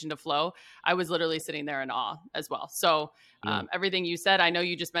conversation to flow. I was literally sitting there in awe as well. So everything you said, I know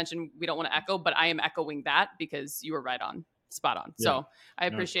you just mentioned we don't want to echo, but I am echoing that because you were right on. Spot on. Yeah. So I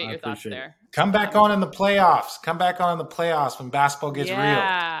appreciate your thoughts there. Come back on in the playoffs. Come back on in the playoffs when basketball gets real.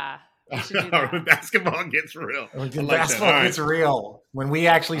 Yeah. When basketball gets real. When basketball gets real. When we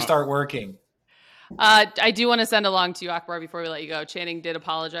actually start working. I do want to send along to you, Akbar, before we let you go. Channing did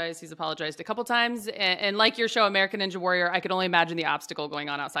apologize. He's apologized a couple times. And like your show, American Ninja Warrior, I could only imagine the obstacle going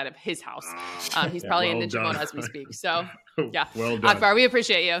on outside of his house. He's probably in ninja mode as we speak. So, yeah. Well done. Akbar, we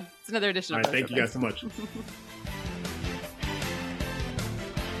appreciate you. It's another edition of Thank you guys so much.